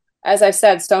because, as I've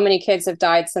said, so many kids have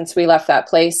died since we left that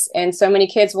place, and so many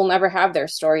kids will never have their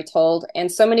story told,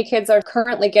 and so many kids are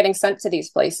currently getting sent to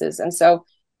these places. And so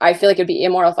I feel like it'd be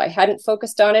immoral if I hadn't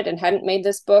focused on it and hadn't made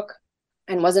this book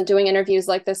and wasn't doing interviews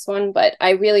like this one. But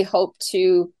I really hope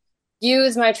to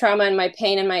use my trauma and my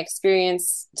pain and my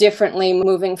experience differently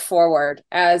moving forward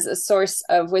as a source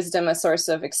of wisdom, a source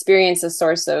of experience, a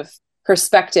source of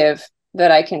perspective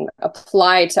that I can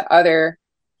apply to other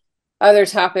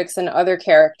topics and other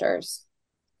characters.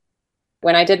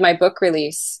 When I did my book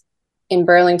release in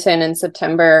Burlington in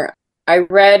September, I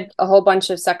read a whole bunch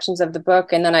of sections of the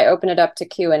book, and then I opened it up to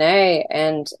Q&A,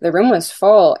 and the room was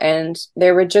full, and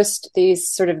there were just these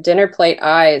sort of dinner plate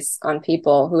eyes on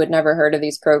people who had never heard of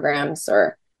these programs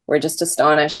or were just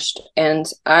astonished. And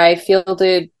I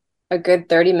fielded a good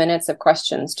 30 minutes of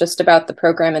questions just about the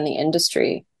program and the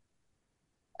industry.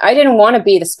 I didn't want to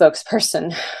be the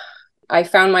spokesperson. I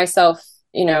found myself,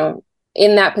 in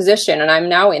that position, and I'm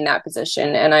now in that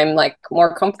position, and I'm like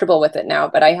more comfortable with it now,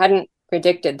 but I hadn't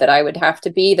predicted that I would have to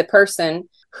be the person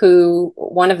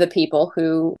one of the people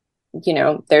who,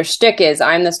 their shtick is,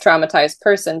 I'm this traumatized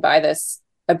person by this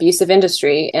abusive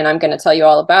industry, and I'm going to tell you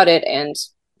all about it. And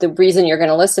the reason you're going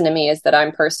to listen to me is that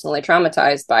I'm personally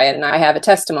traumatized by it, and I have a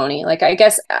testimony. Like, I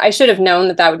guess I should have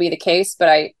known that would be the case, but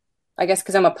I guess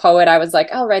because I'm a poet, I was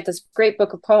like, I'll write this great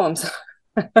book of poems.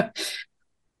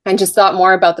 And just thought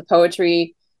more about the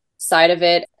poetry side of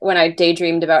it when I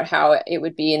daydreamed about how it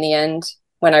would be in the end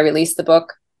when I released the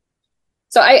book.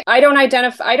 So I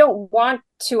don't want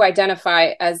to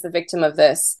identify as the victim of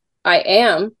this. I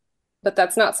am, but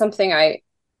that's not something I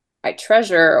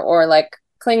treasure or like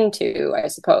cling to, I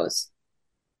suppose.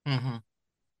 Mm-hmm.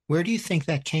 Where do you think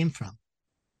that came from?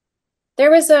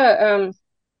 There was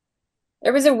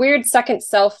a weird second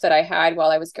self that I had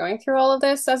while I was going through all of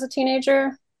this as a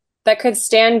teenager that could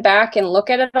stand back and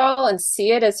look at it all and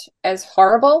see it as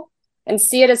horrible and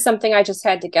see it as something I just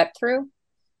had to get through.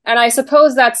 And I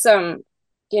suppose that's,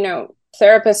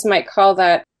 therapists might call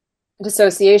that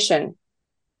dissociation.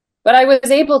 But I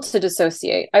was able to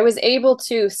dissociate. I was able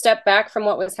to step back from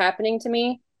what was happening to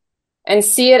me and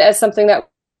see it as something that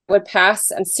would pass,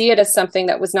 and see it as something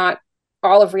that was not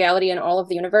all of reality and all of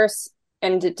the universe,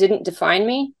 and it didn't define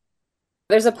me.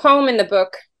 There's a poem in the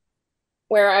book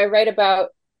where I write about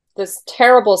this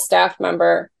terrible staff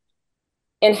member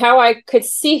and how I could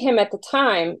see him at the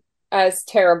time as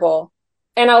terrible.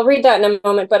 And I'll read that in a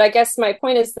moment. But I guess my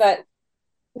point is that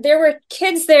there were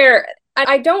kids there.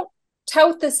 I don't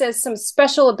tout this as some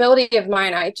special ability of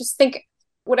mine. I just think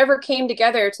whatever came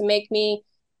together to make me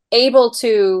able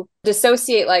to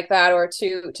dissociate like that, or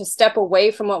to step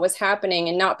away from what was happening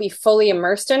and not be fully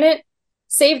immersed in it,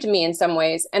 saved me in some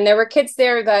ways. And there were kids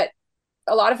there that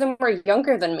a lot of them were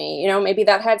younger than me, maybe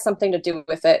that had something to do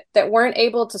with it, that weren't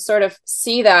able to sort of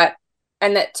see that,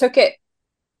 and that took it,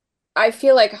 I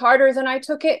feel like, harder than I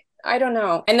took it. I don't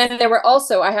know. And then there were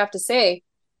also, I have to say,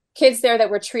 kids there that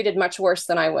were treated much worse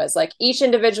than I was. Like, each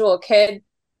individual kid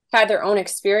had their own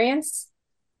experience,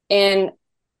 and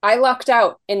I lucked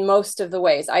out in most of the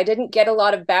ways. I didn't get a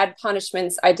lot of bad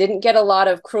punishments. I didn't get a lot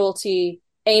of cruelty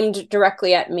aimed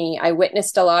directly at me. I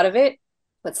witnessed a lot of it,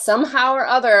 but somehow or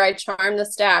other, I charmed the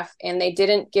staff and they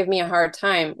didn't give me a hard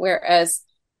time. Whereas,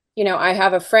 I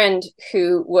have a friend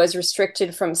who was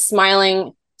restricted from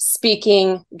smiling,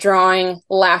 speaking, drawing,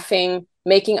 laughing,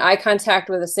 making eye contact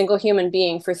with a single human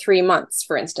being for 3 months,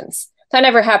 for instance. That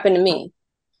never happened to me.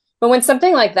 But when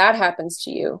something like that happens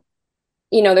to you,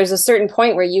 there's a certain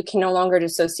point where you can no longer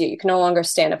dissociate. You can no longer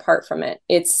stand apart from it.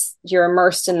 You're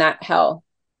immersed in that hell.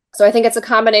 So I think it's a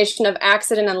combination of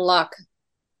accident and luck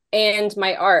and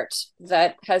my art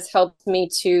that has helped me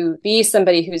to be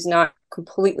somebody who's not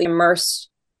completely immersed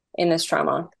in this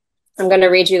trauma. I'm going to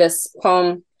read you this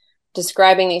poem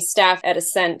describing the staff at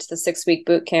Ascent, the 6-week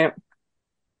boot camp.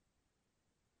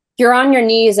 You're on your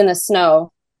knees in the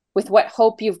snow with what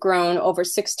hope you've grown over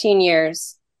 16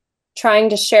 years, trying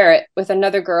to share it with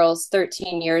another girl's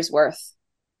 13 years worth.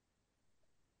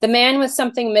 The man with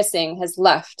something missing has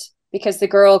left because the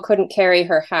girl couldn't carry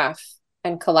her half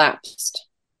and collapsed.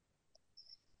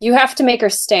 You have to make her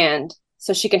stand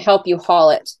so she can help you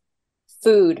haul it.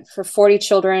 Food for 40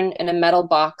 children in a metal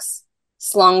box,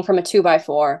 slung from a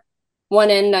 2x4,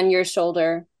 one end on your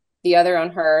shoulder, the other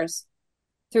on hers.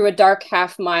 through a dark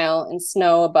half-mile in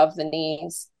snow above the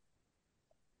knees.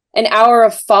 An hour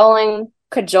of falling,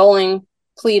 cajoling,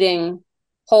 pleading,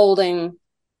 holding,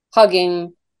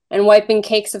 hugging, and wiping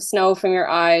cakes of snow from your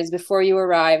eyes before you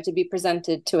arrive to be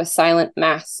presented to a silent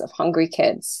mass of hungry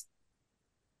kids.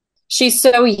 She's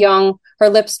so young, her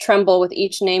lips tremble with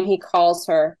each name he calls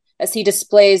her as he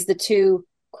displays the two,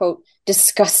 quote,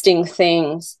 disgusting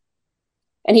things.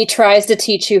 And he tries to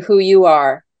teach you who you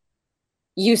are.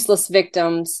 Useless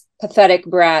victims, pathetic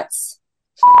brats,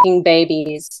 f***ing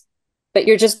babies. But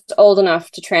you're just old enough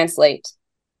to translate.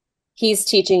 He's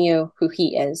teaching you who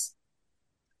he is.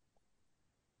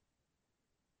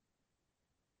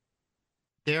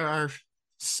 There are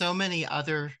so many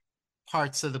other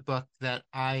parts of the book that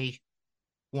I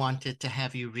wanted to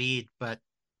have you read, but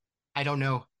I don't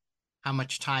know how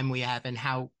much time we have and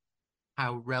how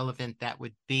relevant that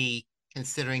would be,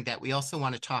 considering that we also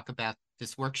want to talk about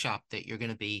this workshop that you're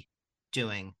going to be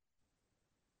doing.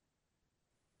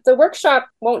 The workshop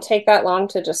won't take that long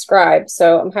to describe,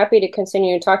 so I'm happy to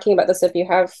continue talking about this if you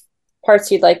have parts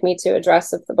you'd like me to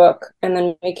address of the book, and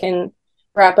then we can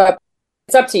wrap up.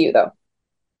 It's up to you, though.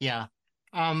 Yeah.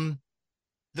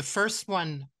 The first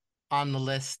one on the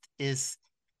list is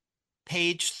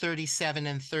page 37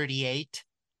 and 38,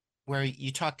 where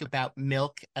you talk about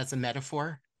milk as a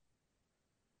metaphor.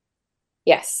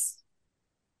 Yes.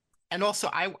 And also,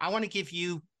 I want to give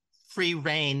you free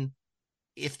rein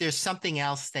if there's something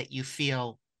else that you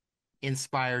feel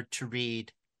inspired to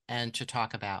read and to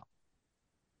talk about.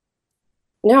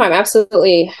 No, I'm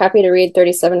absolutely happy to read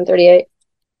 37 and 38.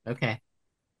 Okay.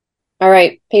 All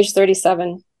right, page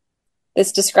 37.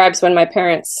 This describes when my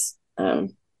parents,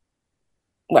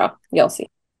 well, you'll see.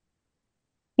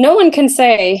 No one can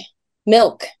say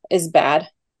milk is bad.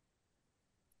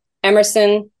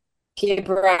 Emerson,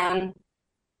 Gibran,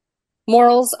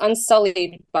 morals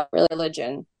unsullied by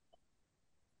religion.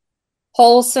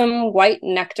 Wholesome white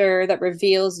nectar that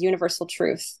reveals universal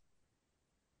truth.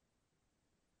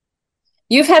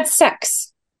 You've had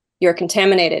sex. You're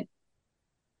contaminated.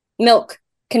 Milk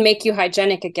can make you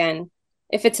hygienic again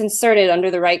if it's inserted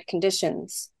under the right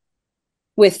conditions.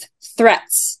 With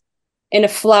threats in a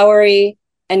flowery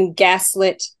and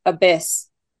gaslit abyss.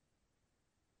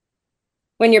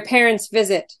 When your parents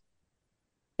visit,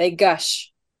 they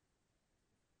gush.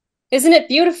 Isn't it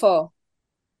beautiful?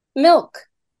 Milk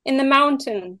in the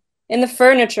mountain, in the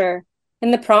furniture,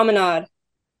 in the promenade.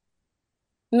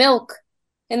 Milk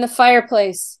in the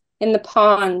fireplace, in the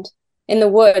pond, in the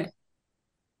wood.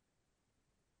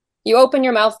 You open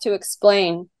your mouth to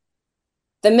explain.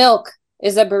 The milk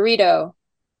is a burrito,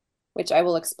 which I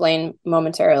will explain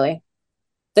momentarily.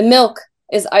 The milk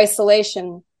is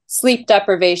isolation, sleep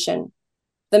deprivation.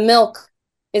 The milk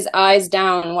is eyes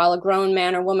down while a grown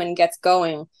man or woman gets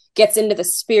going, gets into the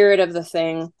spirit of the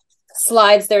thing,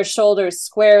 slides their shoulders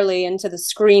squarely into the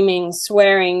screaming,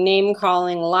 swearing,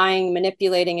 name-calling, lying,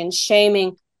 manipulating, and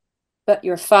shaming. But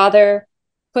your father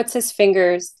puts his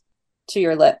fingers to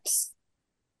your lips.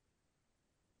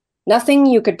 Nothing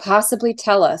you could possibly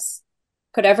tell us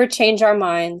could ever change our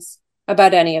minds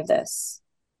about any of this.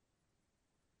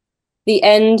 The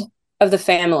end of the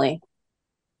family.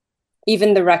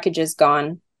 Even the wreckage is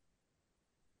gone.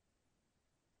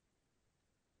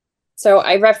 So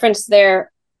I referenced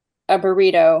there a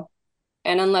burrito,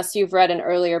 and unless you've read an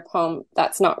earlier poem,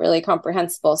 that's not really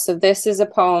comprehensible. So this is a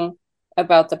poem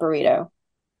about the burrito.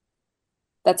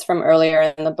 That's from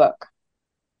earlier in the book.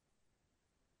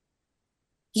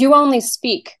 You only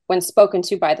speak when spoken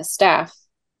to by the staff,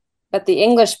 but the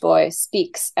English boy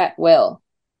speaks at will.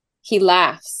 He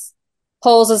laughs,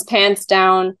 pulls his pants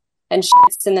down, and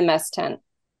shits in the mess tent.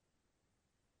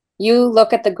 You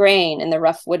look at the grain in the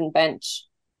rough wooden bench.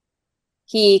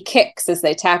 He kicks as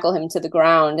they tackle him to the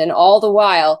ground, and all the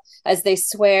while, as they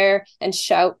swear and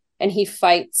shout and he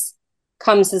fights,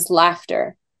 comes his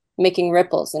laughter, making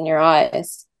ripples in your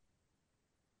eyes.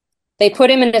 They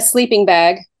put him in a sleeping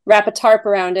bag, wrap a tarp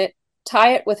around it,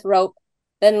 tie it with rope,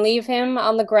 then leave him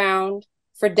on the ground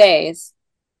for days,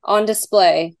 on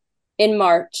display, in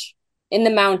March, in the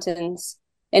mountains,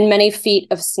 in many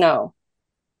feet of snow.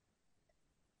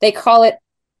 They call it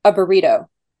a burrito.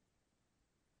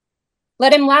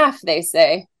 Let him laugh, they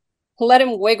say. Let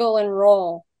him wiggle and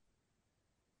roll.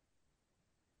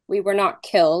 We were not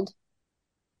killed.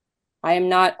 I am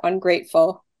not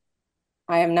ungrateful.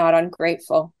 I am not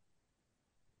ungrateful.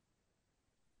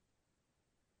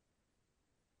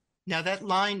 Now that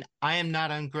line, I am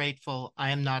not ungrateful,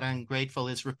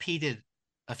 is repeated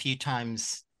a few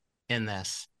times in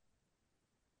this.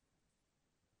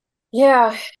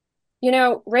 Yeah. You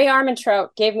know, Ray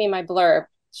Armentrout gave me my blurb.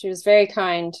 She was very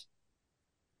kind.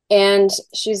 And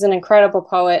she's an incredible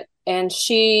poet. And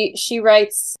she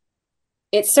writes,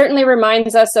 it certainly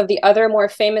reminds us of the other more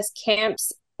famous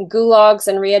camps, gulags,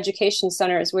 and re-education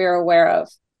centers we are aware of.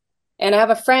 And I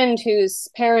have a friend whose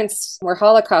parents were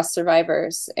Holocaust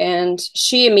survivors, and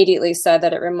she immediately said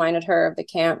that it reminded her of the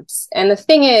camps. And the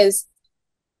thing is,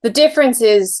 the difference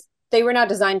is they were not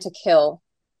designed to kill.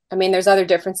 I mean, there's other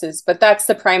differences, but that's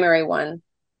the primary one.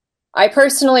 I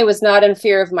personally was not in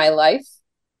fear of my life.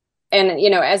 And, you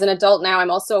know, as an adult now,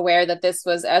 I'm also aware that this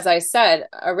was, as I said,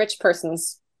 a rich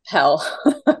person's hell.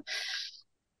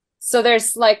 So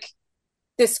there's like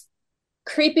this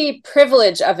creepy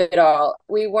privilege of it all.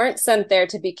 We weren't sent there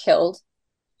to be killed.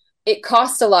 It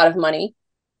costs a lot of money.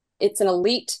 It's an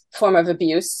elite form of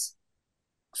abuse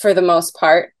for the most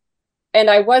part. And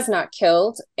I was not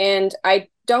killed. And I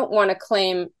don't want to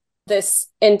claim this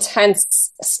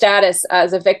intense status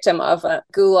as a victim of a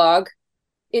gulag.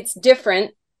 It's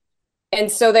different. And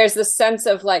so there's this sense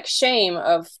of like shame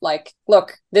of like,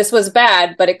 look, this was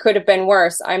bad, but it could have been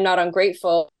worse. I'm not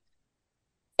ungrateful.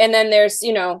 And then there's,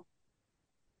 you know,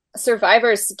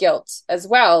 survivor's guilt as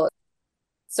well.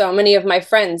 So many of my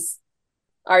friends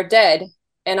are dead,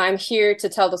 and I'm here to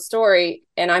tell the story,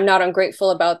 and I'm not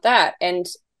ungrateful about that. And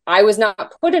I was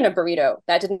not put in a burrito.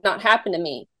 That did not happen to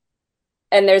me.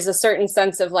 And there's a certain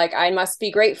sense of like, I must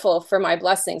be grateful for my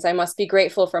blessings. I must be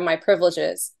grateful for my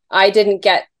privileges. I didn't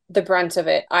get the brunt of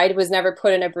it. I was never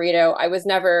put in a burrito. I was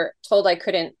never told I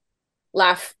couldn't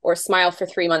laugh or smile for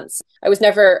 3 months. I was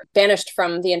never banished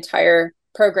from the entire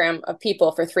program of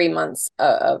people for 3 months,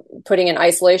 putting in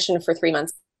isolation for 3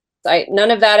 months.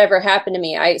 None of that ever happened to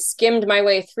me. I skimmed my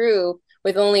way through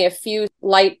with only a few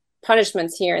light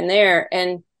punishments here and there.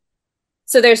 And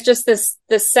so there's just this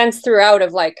sense throughout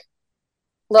of like,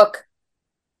 look,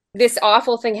 this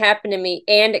awful thing happened to me,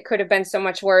 and it could have been so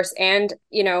much worse. And,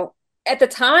 you know, at the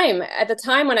time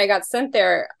when I got sent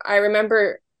there, I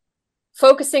remember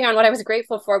focusing on what I was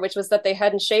grateful for, which was that they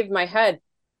hadn't shaved my head.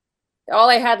 All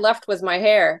I had left was my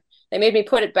hair. They made me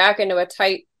put it back into a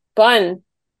tight bun.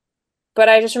 But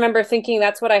I just remember thinking,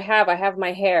 that's what I have. I have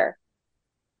my hair.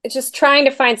 It's just trying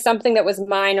to find something that was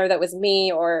mine or that was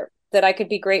me or that I could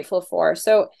be grateful for.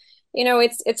 So, you know,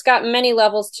 it's got many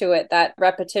levels to it, that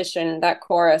repetition, that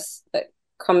chorus that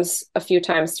comes a few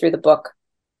times through the book.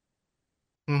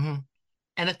 Mm-hmm.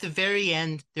 And at the very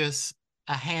end, there's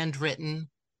a handwritten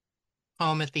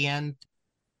poem at the end.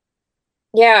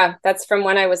 Yeah, that's from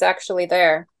when I was actually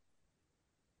there.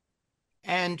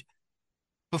 And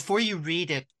before you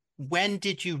read it, when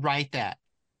did you write that?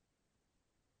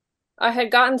 I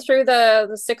had gotten through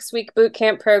the 6-week boot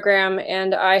camp program,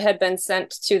 and I had been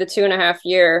sent to the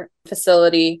 2.5-year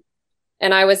facility.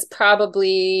 And I was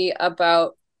probably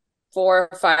about 4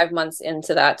 or 5 months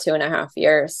into that 2.5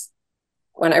 years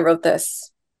when I wrote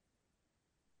this.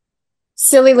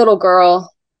 Silly little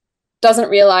girl doesn't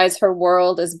realize her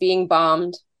world is being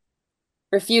bombed,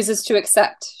 refuses to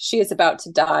accept she is about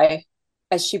to die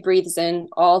as she breathes in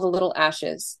all the little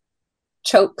ashes,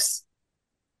 chokes.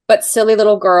 But silly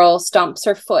little girl stomps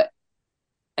her foot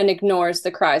and ignores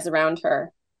the cries around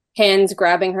her, hands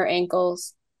grabbing her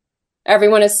ankles.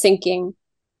 Everyone is sinking,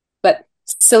 but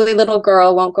silly little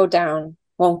girl won't go down,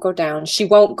 won't go down. She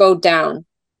won't go down,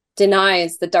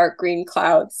 denies the dark green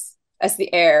clouds as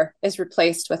the air is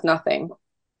replaced with nothing.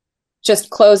 Just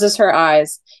closes her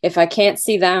eyes. If I can't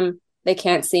see them, they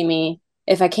can't see me.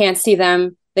 If I can't see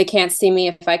them, they can't see me.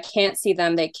 If I can't see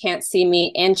them, they can't see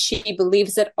me. And she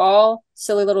believes it all,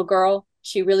 silly little girl.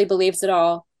 She really believes it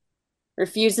all.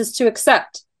 Refuses to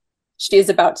accept she is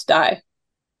about to die.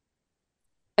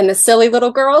 And the silly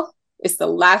little girl is the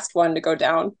last one to go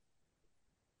down.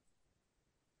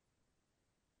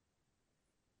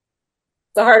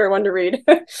 It's a harder one to read.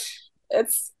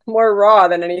 It's more raw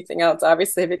than anything else,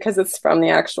 obviously, because it's from the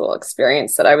actual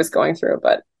experience that I was going through.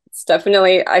 But it's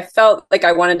definitely, I felt like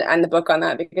I wanted to end the book on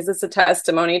that because it's a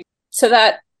testimony to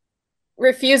that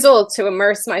refusal to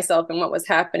immerse myself in what was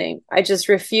happening. I just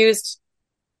refused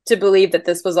to believe that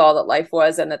this was all that life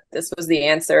was, and that this was the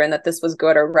answer, and that this was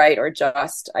good or right or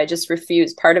just. I just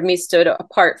refused. Part of me stood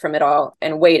apart from it all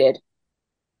and waited.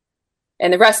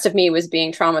 And the rest of me was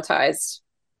being traumatized.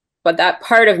 But that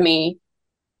part of me,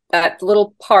 that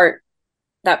little part,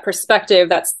 that perspective,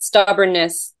 that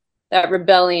stubbornness, that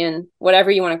rebellion,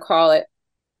 whatever you want to call it,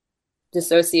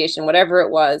 dissociation, whatever it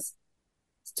was,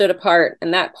 stood apart.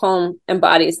 And that poem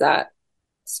embodies that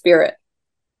spirit.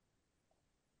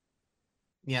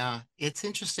 Yeah, it's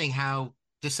interesting how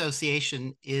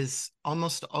dissociation is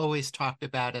almost always talked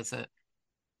about as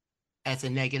a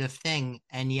negative thing.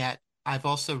 And yet I've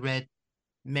also read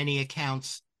many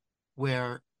accounts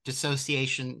where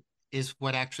dissociation is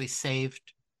what actually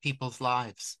saved people's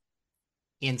lives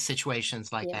in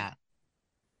situations like that.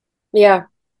 Yeah.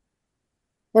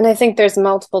 And I think there's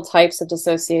multiple types of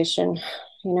dissociation.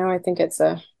 I think it's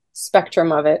a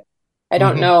spectrum of it. I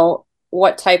don't know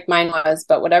what type mine was,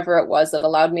 but whatever it was, it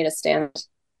allowed me to stand.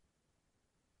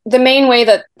 The main way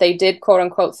that they did quote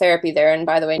unquote therapy there, and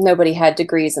by the way, nobody had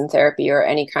degrees in therapy or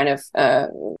any kind of,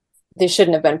 they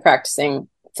shouldn't have been practicing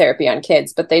therapy on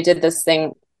kids, but they did this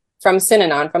thing from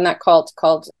Synanon, from that cult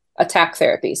called attack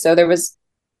therapy. So there was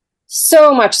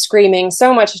so much screaming,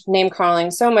 so much name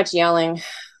calling, so much yelling.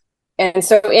 And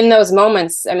so in those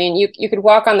moments, I mean, you could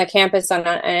walk on the campus on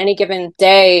any given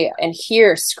day and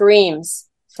hear screams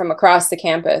from across the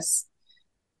campus.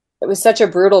 It was such a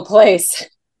brutal place.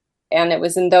 And it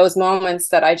was in those moments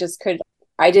that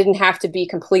I didn't have to be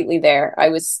completely there. I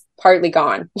was partly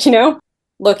gone,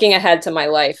 looking ahead to my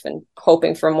life and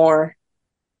hoping for more.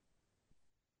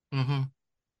 Mm-hmm.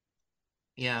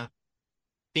 Yeah.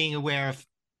 Being aware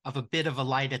of a bit of a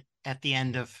light at the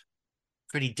end of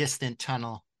pretty distant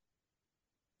tunnel.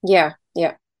 Yeah.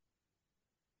 Yeah.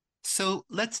 So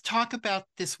let's talk about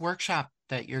this workshop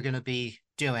that you're going to be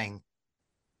doing.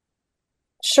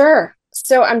 Sure.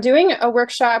 So I'm doing a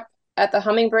workshop at the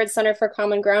Hummingbird Center for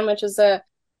Common Ground, which is a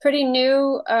pretty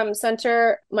new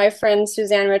center. My friend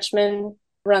Suzanne Richmond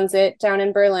runs it down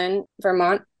in Berlin,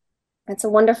 Vermont. It's a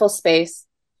wonderful space.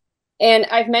 And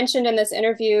I've mentioned in this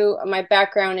interview my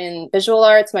background in visual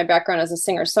arts, my background as a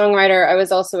singer-songwriter. I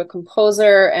was also a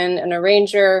composer and an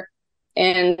arranger,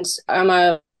 and I'm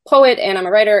a poet and I'm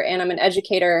a writer and I'm an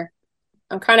educator.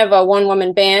 I'm kind of a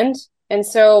one-woman band. And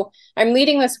so I'm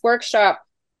leading this workshop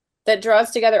that draws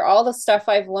together all the stuff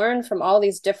I've learned from all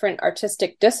these different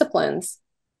artistic disciplines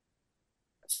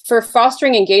for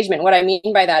fostering engagement. What I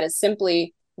mean by that is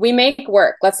simply we make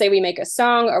work. Let's say we make a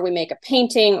song or we make a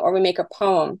painting or we make a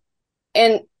poem.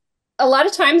 And a lot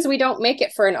of times we don't make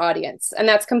it for an audience, and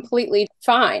that's completely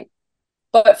fine.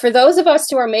 But for those of us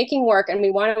who are making work and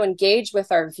we want to engage with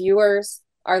our viewers,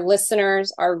 our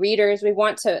listeners, our readers, we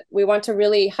want to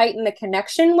really heighten the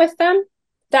connection with them.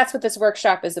 That's what this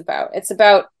workshop is about. It's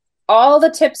about all the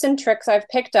tips and tricks I've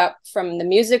picked up from the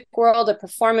music world, the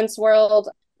performance world.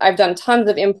 I've done tons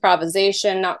of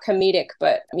improvisation, not comedic,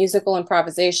 but musical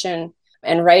improvisation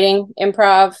and writing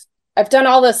improv. I've done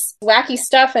all this wacky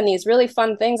stuff and these really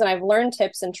fun things, and I've learned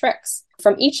tips and tricks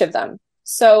from each of them.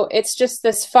 So it's just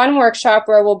this fun workshop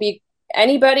where we'll be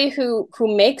anybody who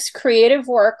makes creative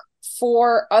work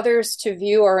for others to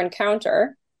view or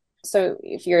encounter. So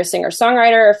if you're a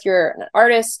singer-songwriter, if you're an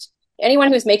artist,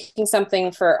 anyone who's making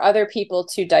something for other people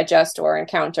to digest or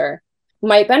encounter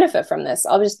might benefit from this.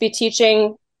 I'll just be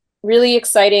teaching really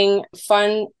exciting,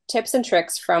 fun tips and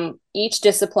tricks from each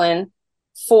discipline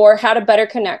for how to better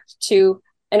connect to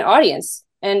an audience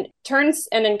and turns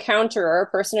an encounterer, a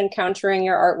person encountering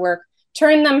your artwork,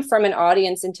 turn them from an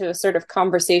audience into a sort of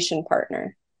conversation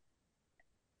partner.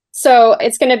 So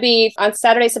it's going to be on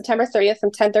Saturday, September 30th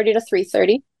from 10:30 to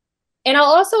 3:30. And I'll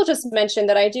also just mention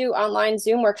that I do online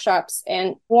Zoom workshops,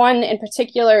 and one in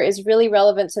particular is really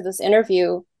relevant to this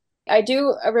interview. I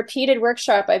do a repeated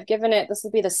workshop. I've given it, this will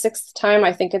be the 6th time.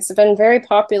 I think it's been very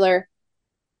popular,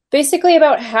 basically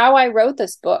about how I wrote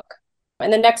this book.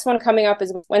 And the next one coming up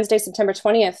is Wednesday, September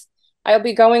 20th. I'll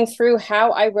be going through how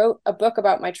I wrote a book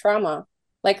about my trauma,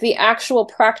 like the actual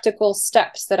practical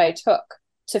steps that I took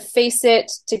to face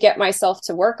it, to get myself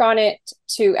to work on it,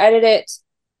 to edit it.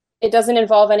 It doesn't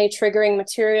involve any triggering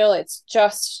material. It's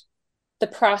just the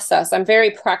process. I'm very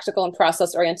practical and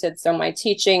process oriented. So my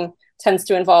teaching tends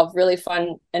to involve really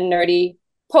fun and nerdy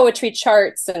poetry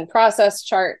charts and process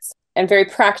charts and very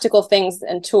practical things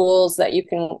and tools that you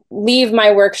can leave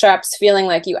my workshops feeling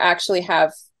like you actually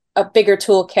have a bigger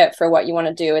toolkit for what you want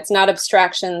to do. It's not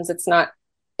abstractions. It's not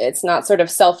sort of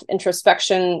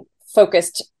self-introspection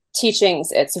focused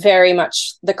teachings. It's very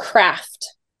much the craft.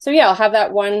 So yeah, I'll have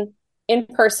that one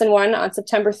in-person one on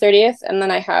September 30th. And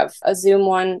then I have a Zoom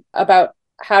one about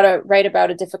how to write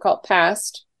about a difficult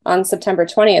past on September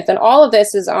 20th. And all of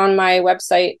this is on my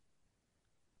website,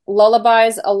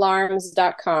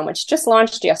 lullabiesalarms.com, which just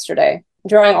launched yesterday,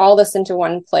 drawing all this into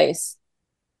one place.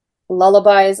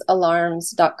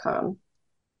 lullabiesalarms.com.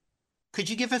 Could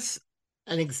you give us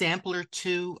an example or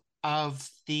two of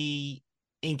the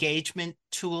engagement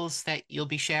tools that you'll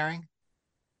be sharing?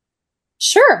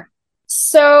 Sure.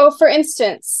 So, for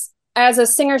instance, as a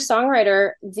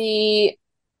singer-songwriter, the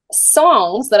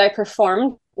songs that I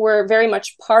performed were very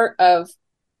much part of,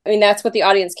 that's what the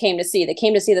audience came to see. They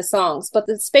came to see the songs, but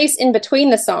the space in between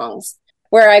the songs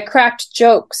where I cracked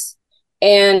jokes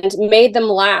and made them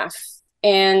laugh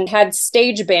and had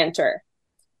stage banter,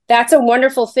 that's a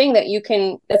wonderful thing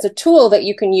that's a tool that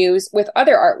you can use with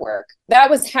other artwork. That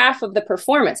was half of the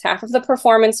performance. Half of the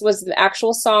performance was the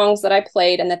actual songs that I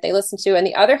played and that they listened to. And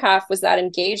the other half was that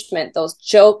engagement, those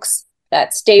jokes,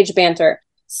 that stage banter.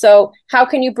 So how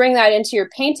can you bring that into your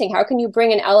painting? How can you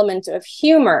bring an element of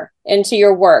humor into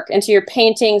your work, into your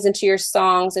paintings, into your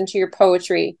songs, into your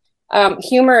poetry?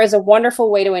 Humor is a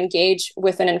wonderful way to engage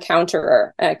with an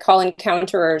encounterer. I call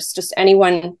encounterers just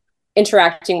anyone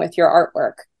interacting with your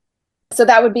artwork. So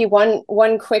that would be one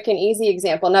quick and easy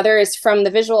example. Another is from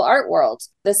the visual art world,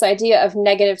 this idea of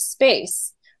negative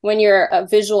space. When you're a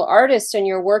visual artist and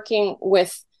you're working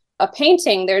with a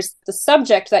painting, there's the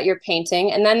subject that you're painting,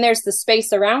 and then there's the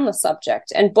space around the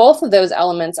subject. And both of those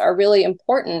elements are really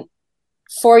important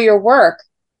for your work,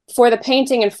 for the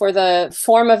painting and for the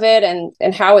form of it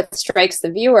and how it strikes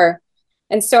the viewer.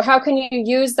 And so how can you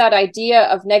use that idea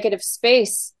of negative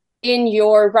space in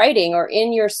your writing or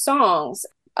in your songs?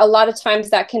 A lot of times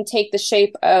that can take the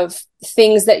shape of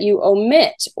things that you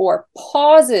omit or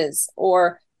pauses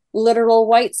or literal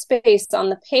white space on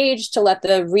the page to let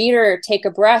the reader take a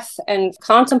breath and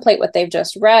contemplate what they've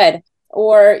just read.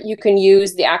 Or you can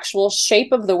use the actual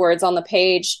shape of the words on the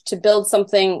page to build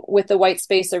something with the white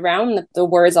space around the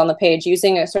words on the page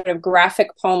using a sort of graphic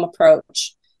poem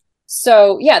approach.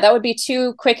 So yeah, that would be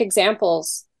two quick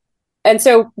examples. And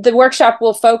so the workshop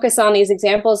will focus on these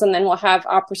examples, and then we'll have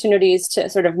opportunities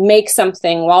to sort of make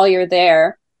something while you're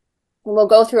there. We'll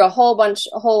go through a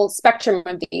whole spectrum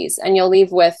of these, and you'll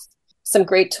leave with some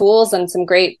great tools and some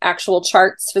great actual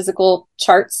charts, physical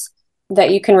charts that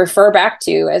you can refer back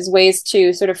to as ways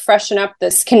to sort of freshen up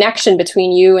this connection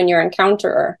between you and your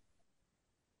encounterer.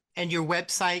 And your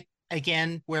website,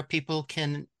 again, where people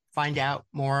can find out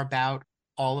more about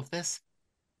all of this?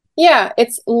 Yeah,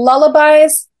 it's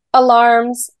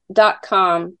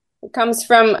lullabiesalarms.com. It comes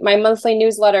from my monthly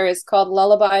newsletter. Is called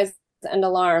Lullabies and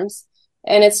Alarms.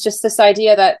 And it's just this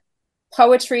idea that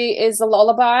poetry is a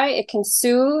lullaby. It can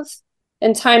soothe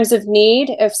in times of need.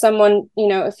 If someone,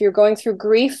 if you're going through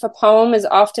grief, a poem is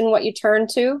often what you turn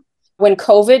to. When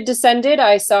COVID descended,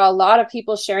 I saw a lot of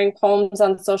people sharing poems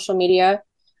on social media.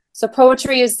 So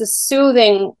poetry is the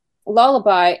soothing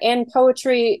lullaby, and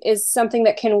poetry is something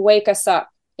that can wake us up.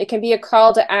 It can be a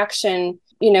call to action.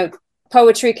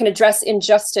 Poetry can address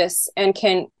injustice and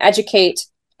can educate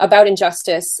about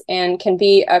injustice and can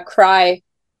be a cry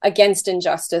against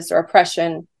injustice or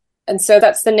oppression. And so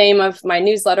that's the name of my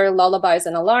newsletter, Lullabies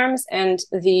and Alarms, and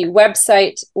the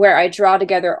website where I draw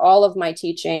together all of my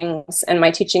teachings and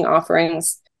my teaching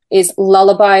offerings is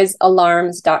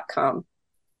lullabiesalarms.com.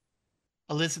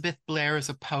 Elisabeth Blair is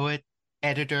a poet,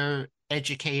 editor,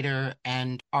 educator,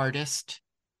 and artist.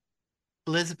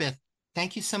 Elisabeth,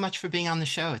 thank you so much for being on the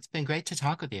show. It's been great to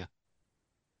talk with you.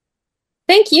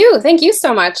 Thank you. Thank you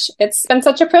so much. It's been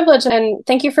such a privilege, and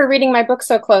thank you for reading my book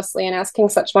so closely and asking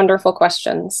such wonderful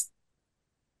questions.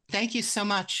 Thank you so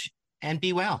much, and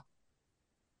be well.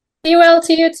 Be well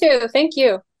to you too. Thank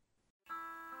you.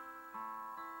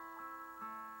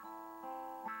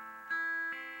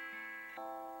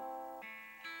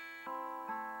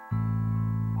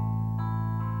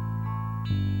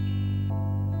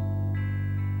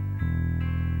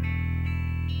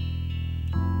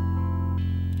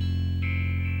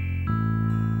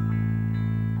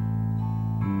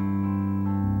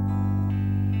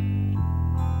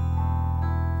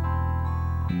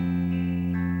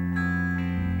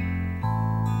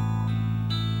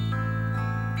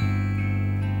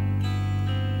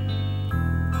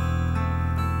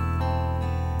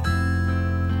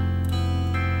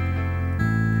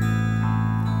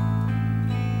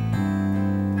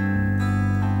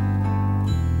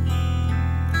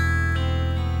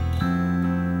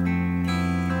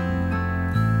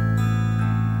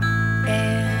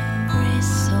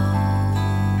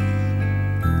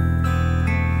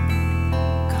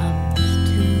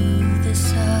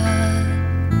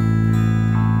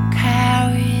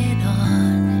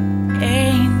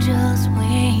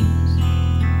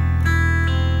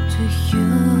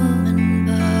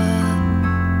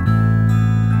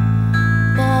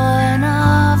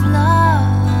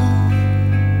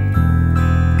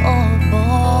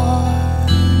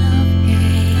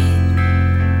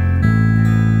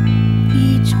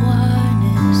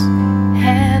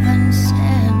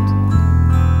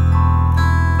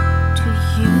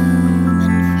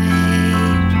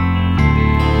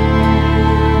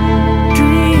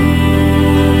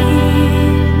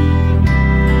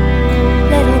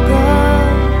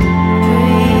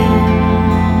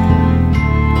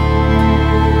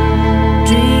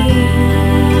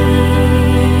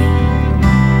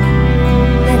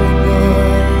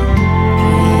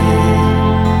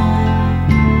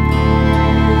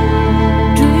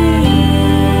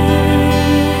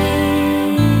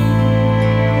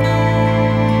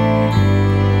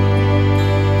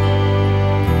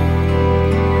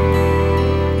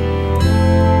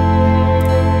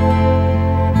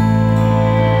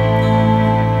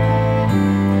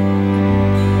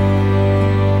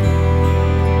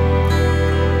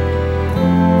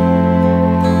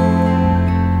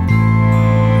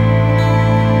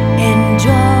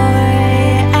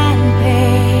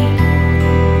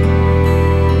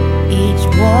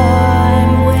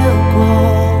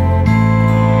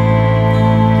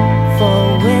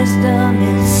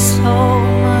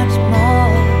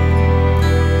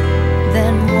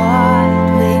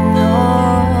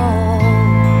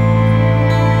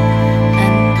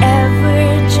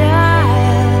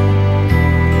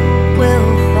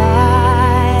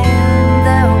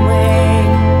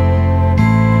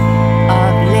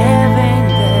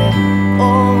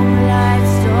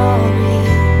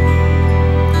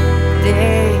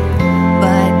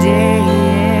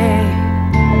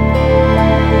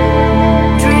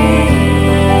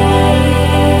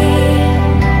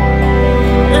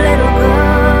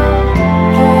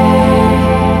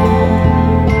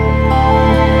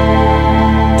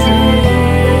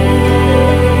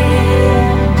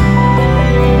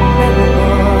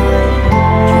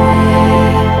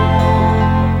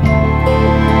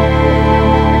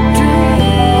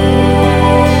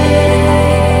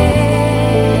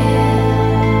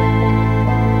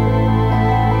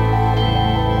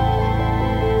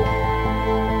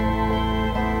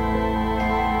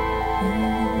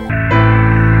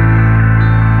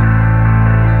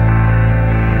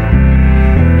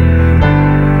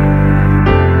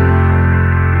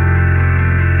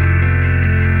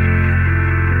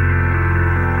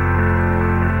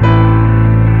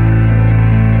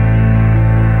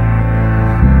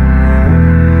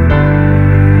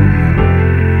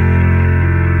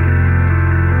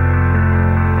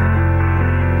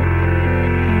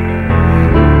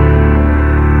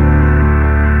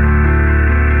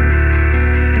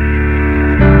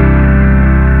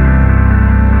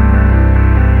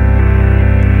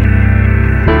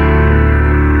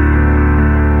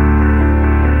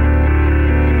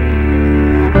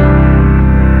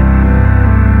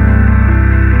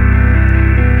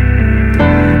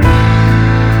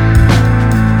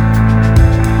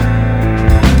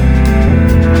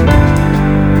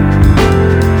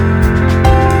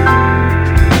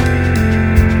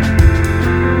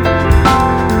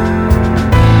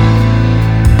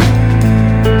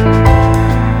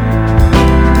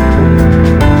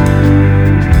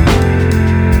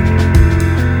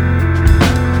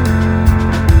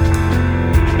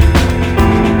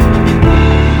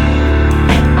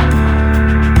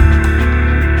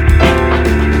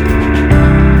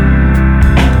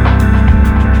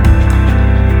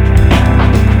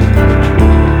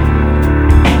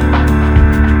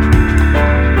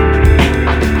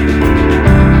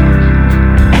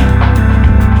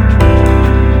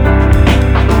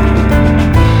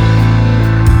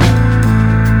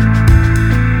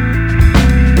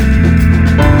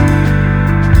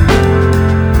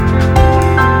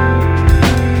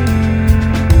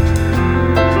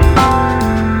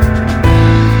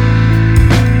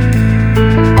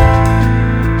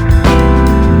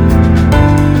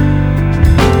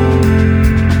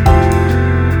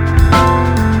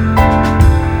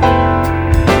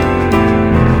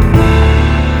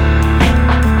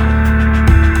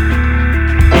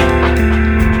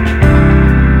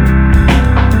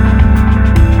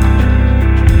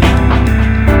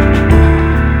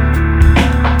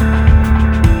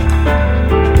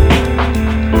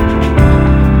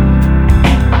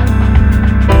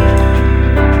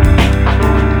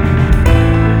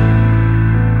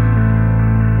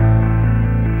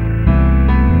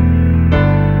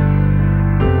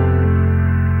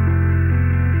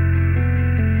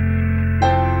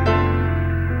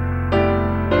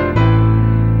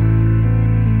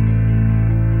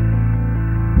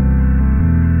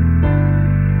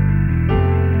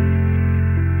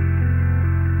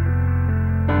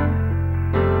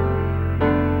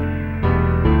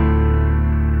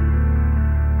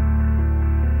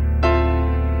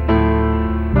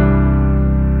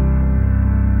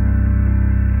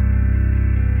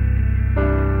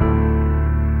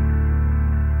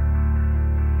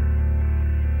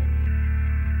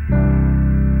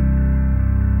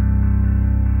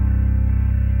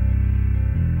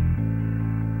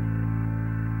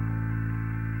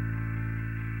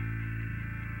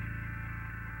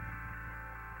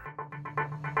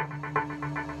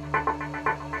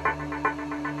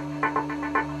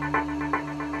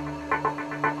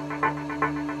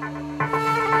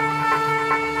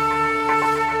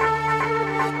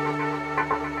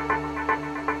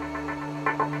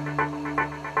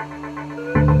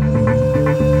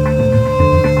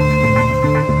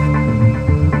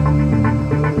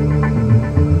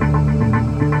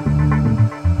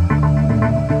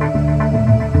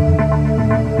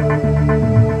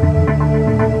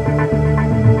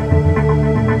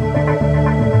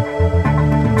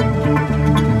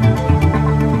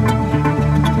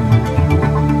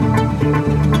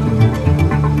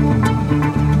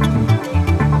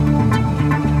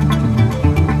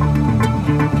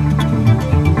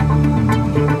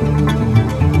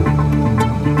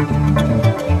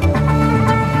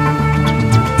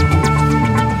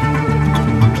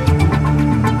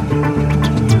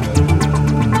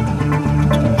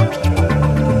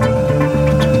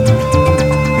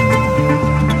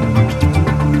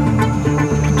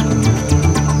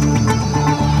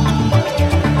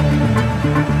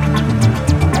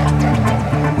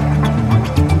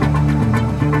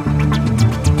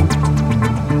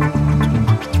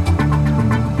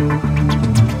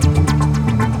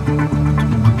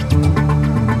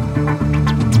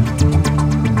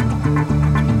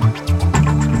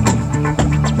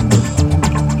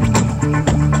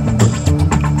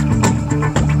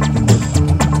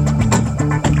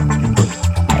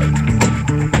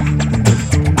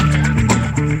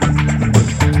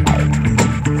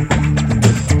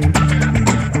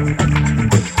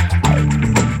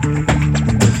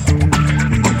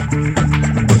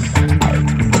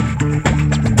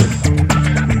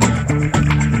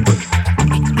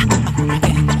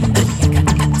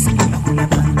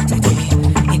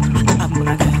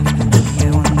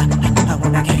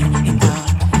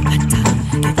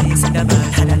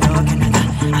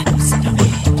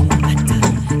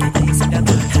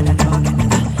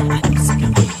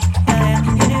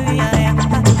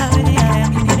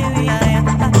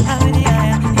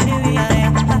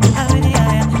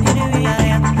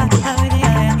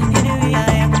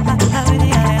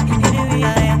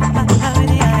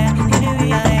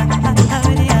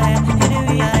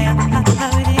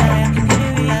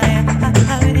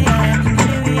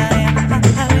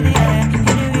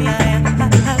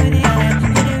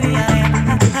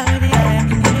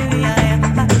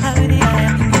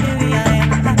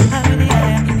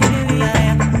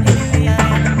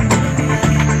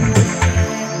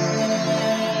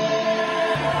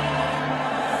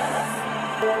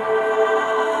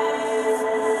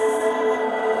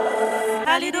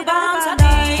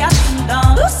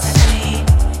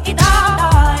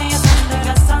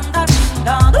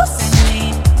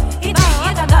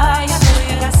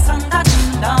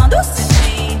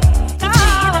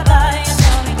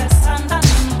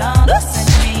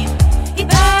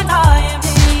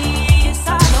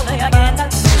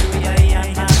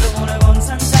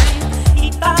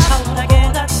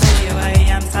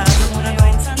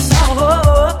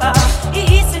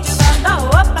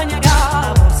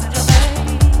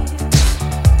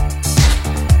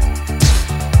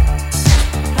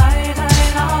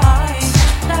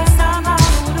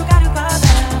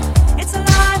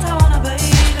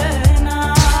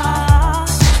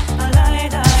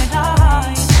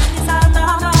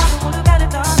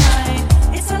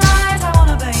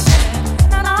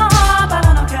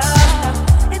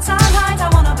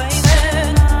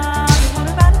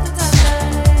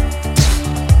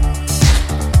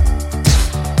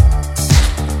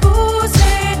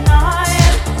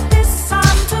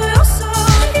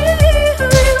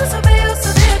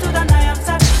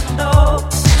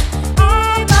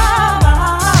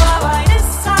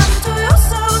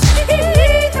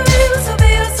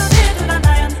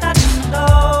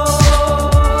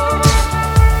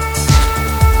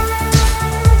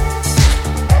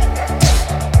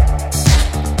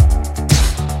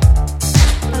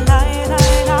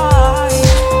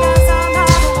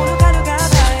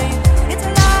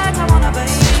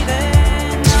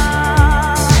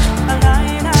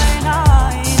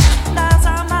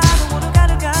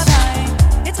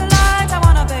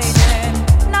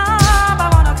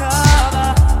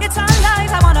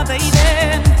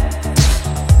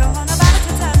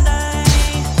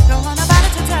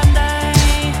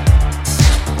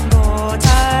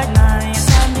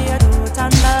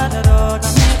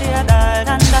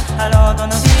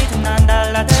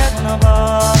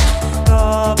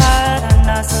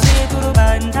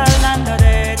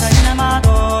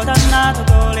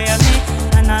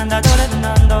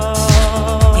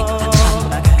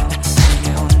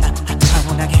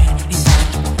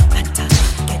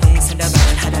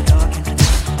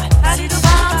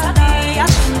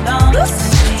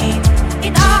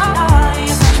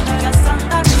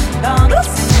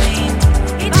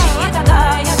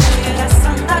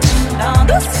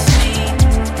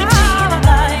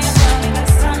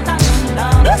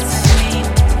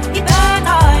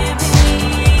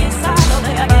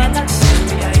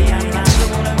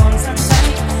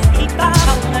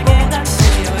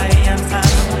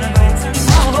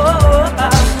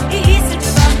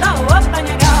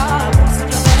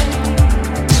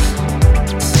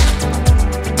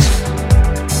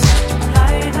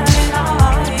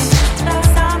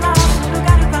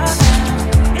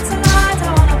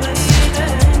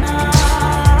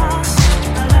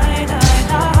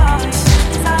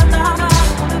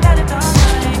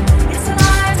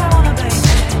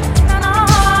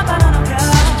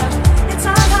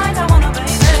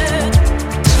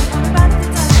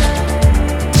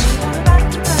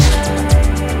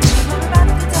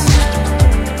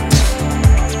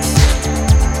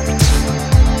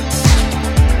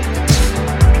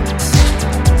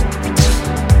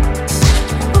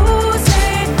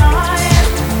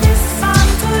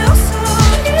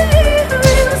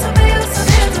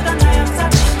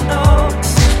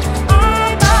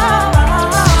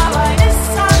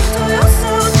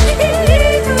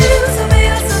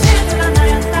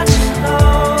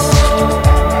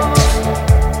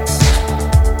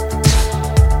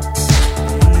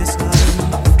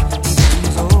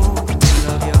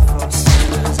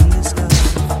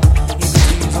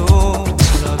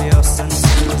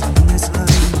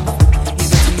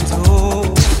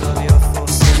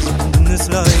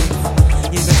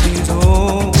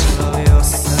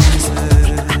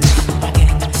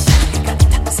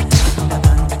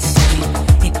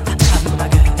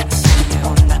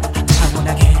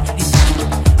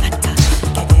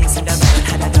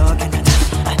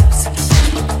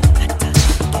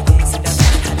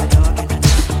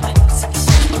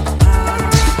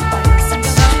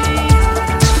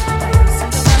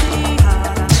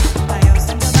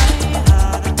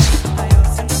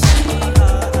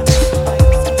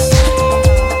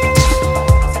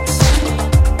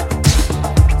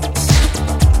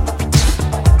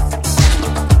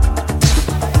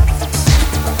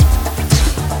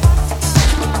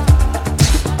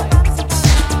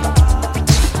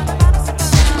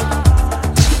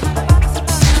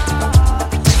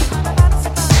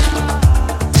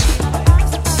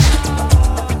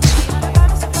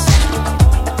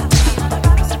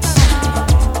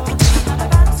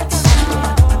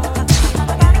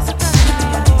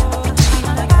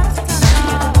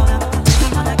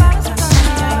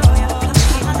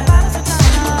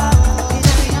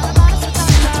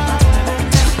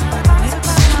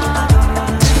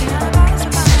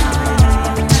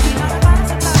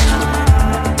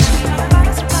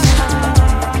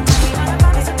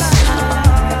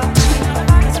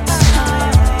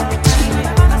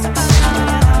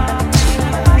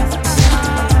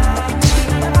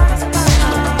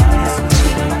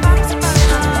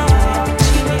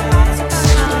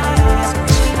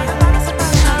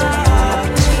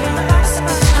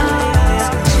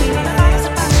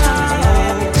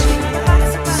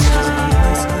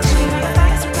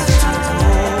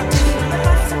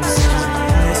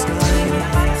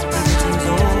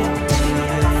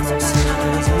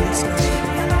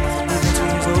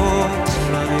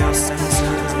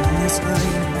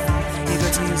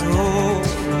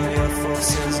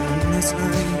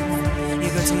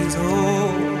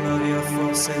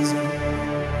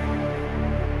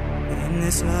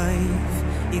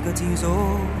 life. You got to use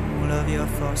all of your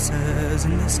forces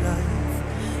in this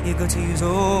life. You got to use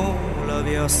all of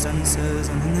your senses,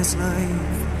 and in this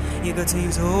life, you got to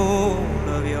use all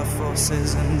of your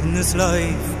forces, and in this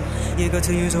life, you got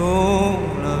to use all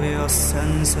of your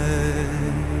senses.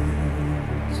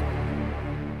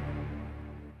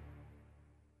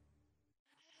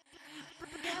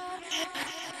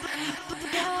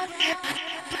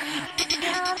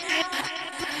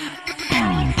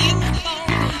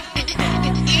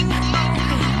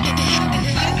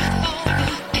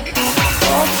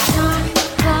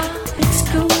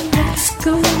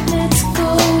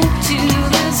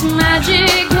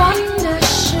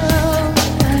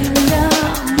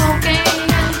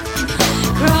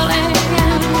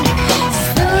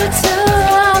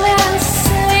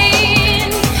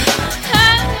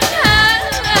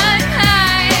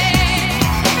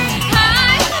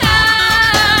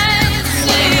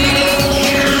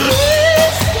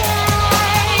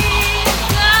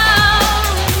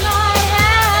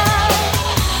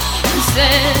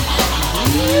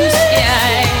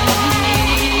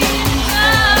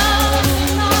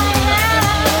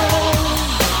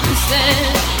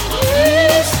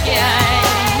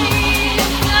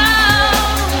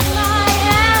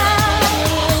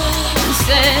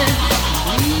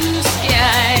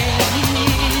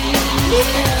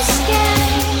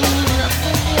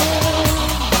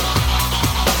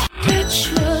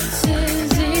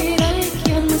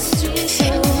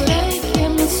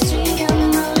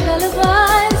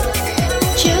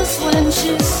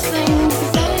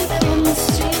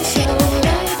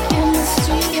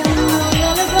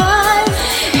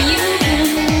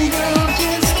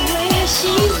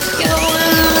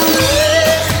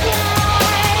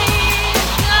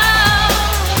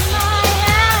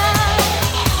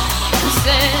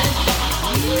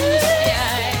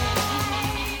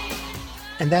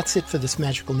 And that's it for this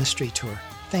Magical Mystery Tour.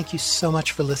 Thank you so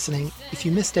much for listening. If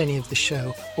you missed any of the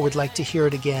show or would like to hear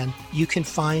it again, you can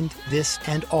find this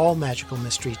and all Magical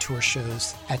Mystery Tour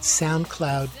shows at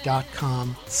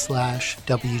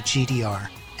soundcloud.com/WGDR.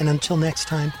 And until next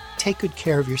time, take good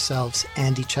care of yourselves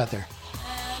and each other.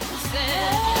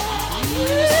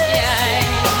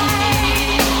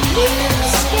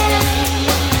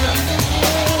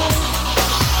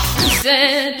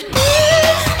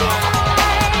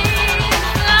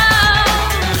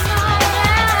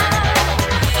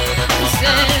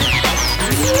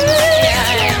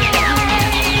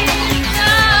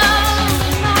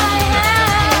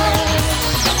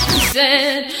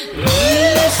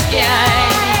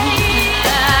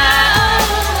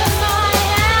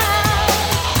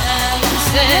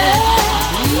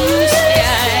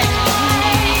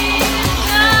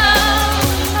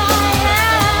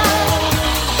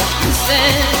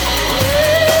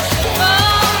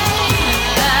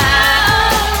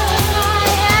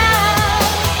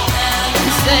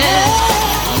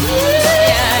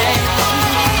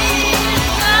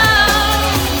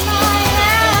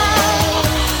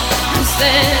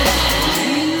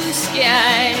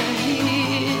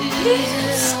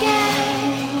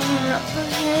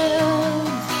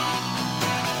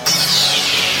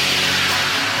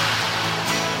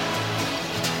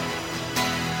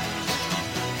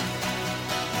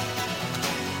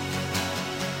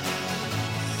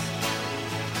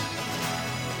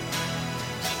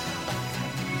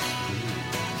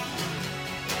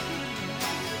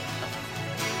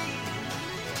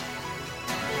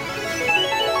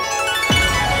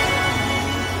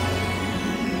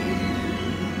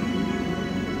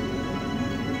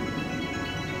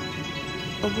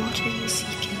 What are you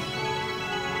seeking?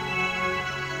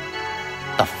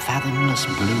 The fathomless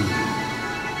blue.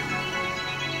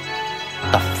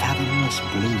 The fathomless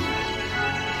blue.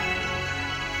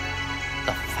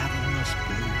 The fathomless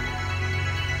blue.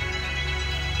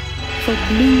 For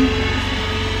blue,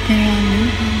 there are no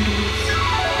boundaries.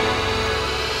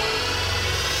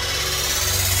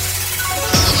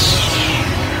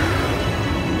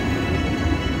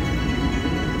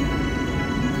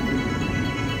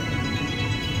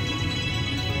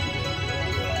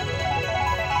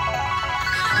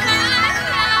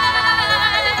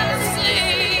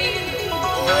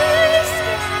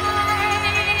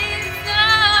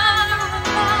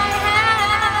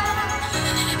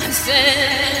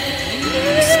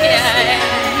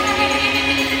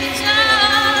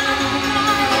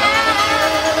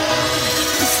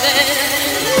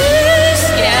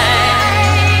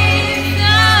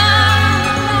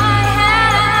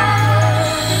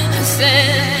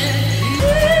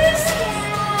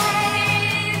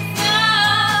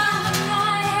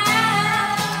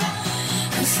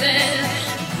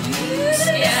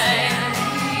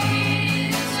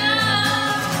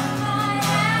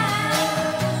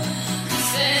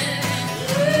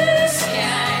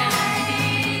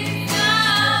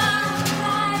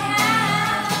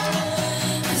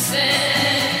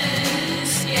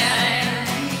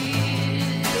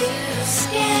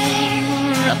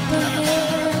 above.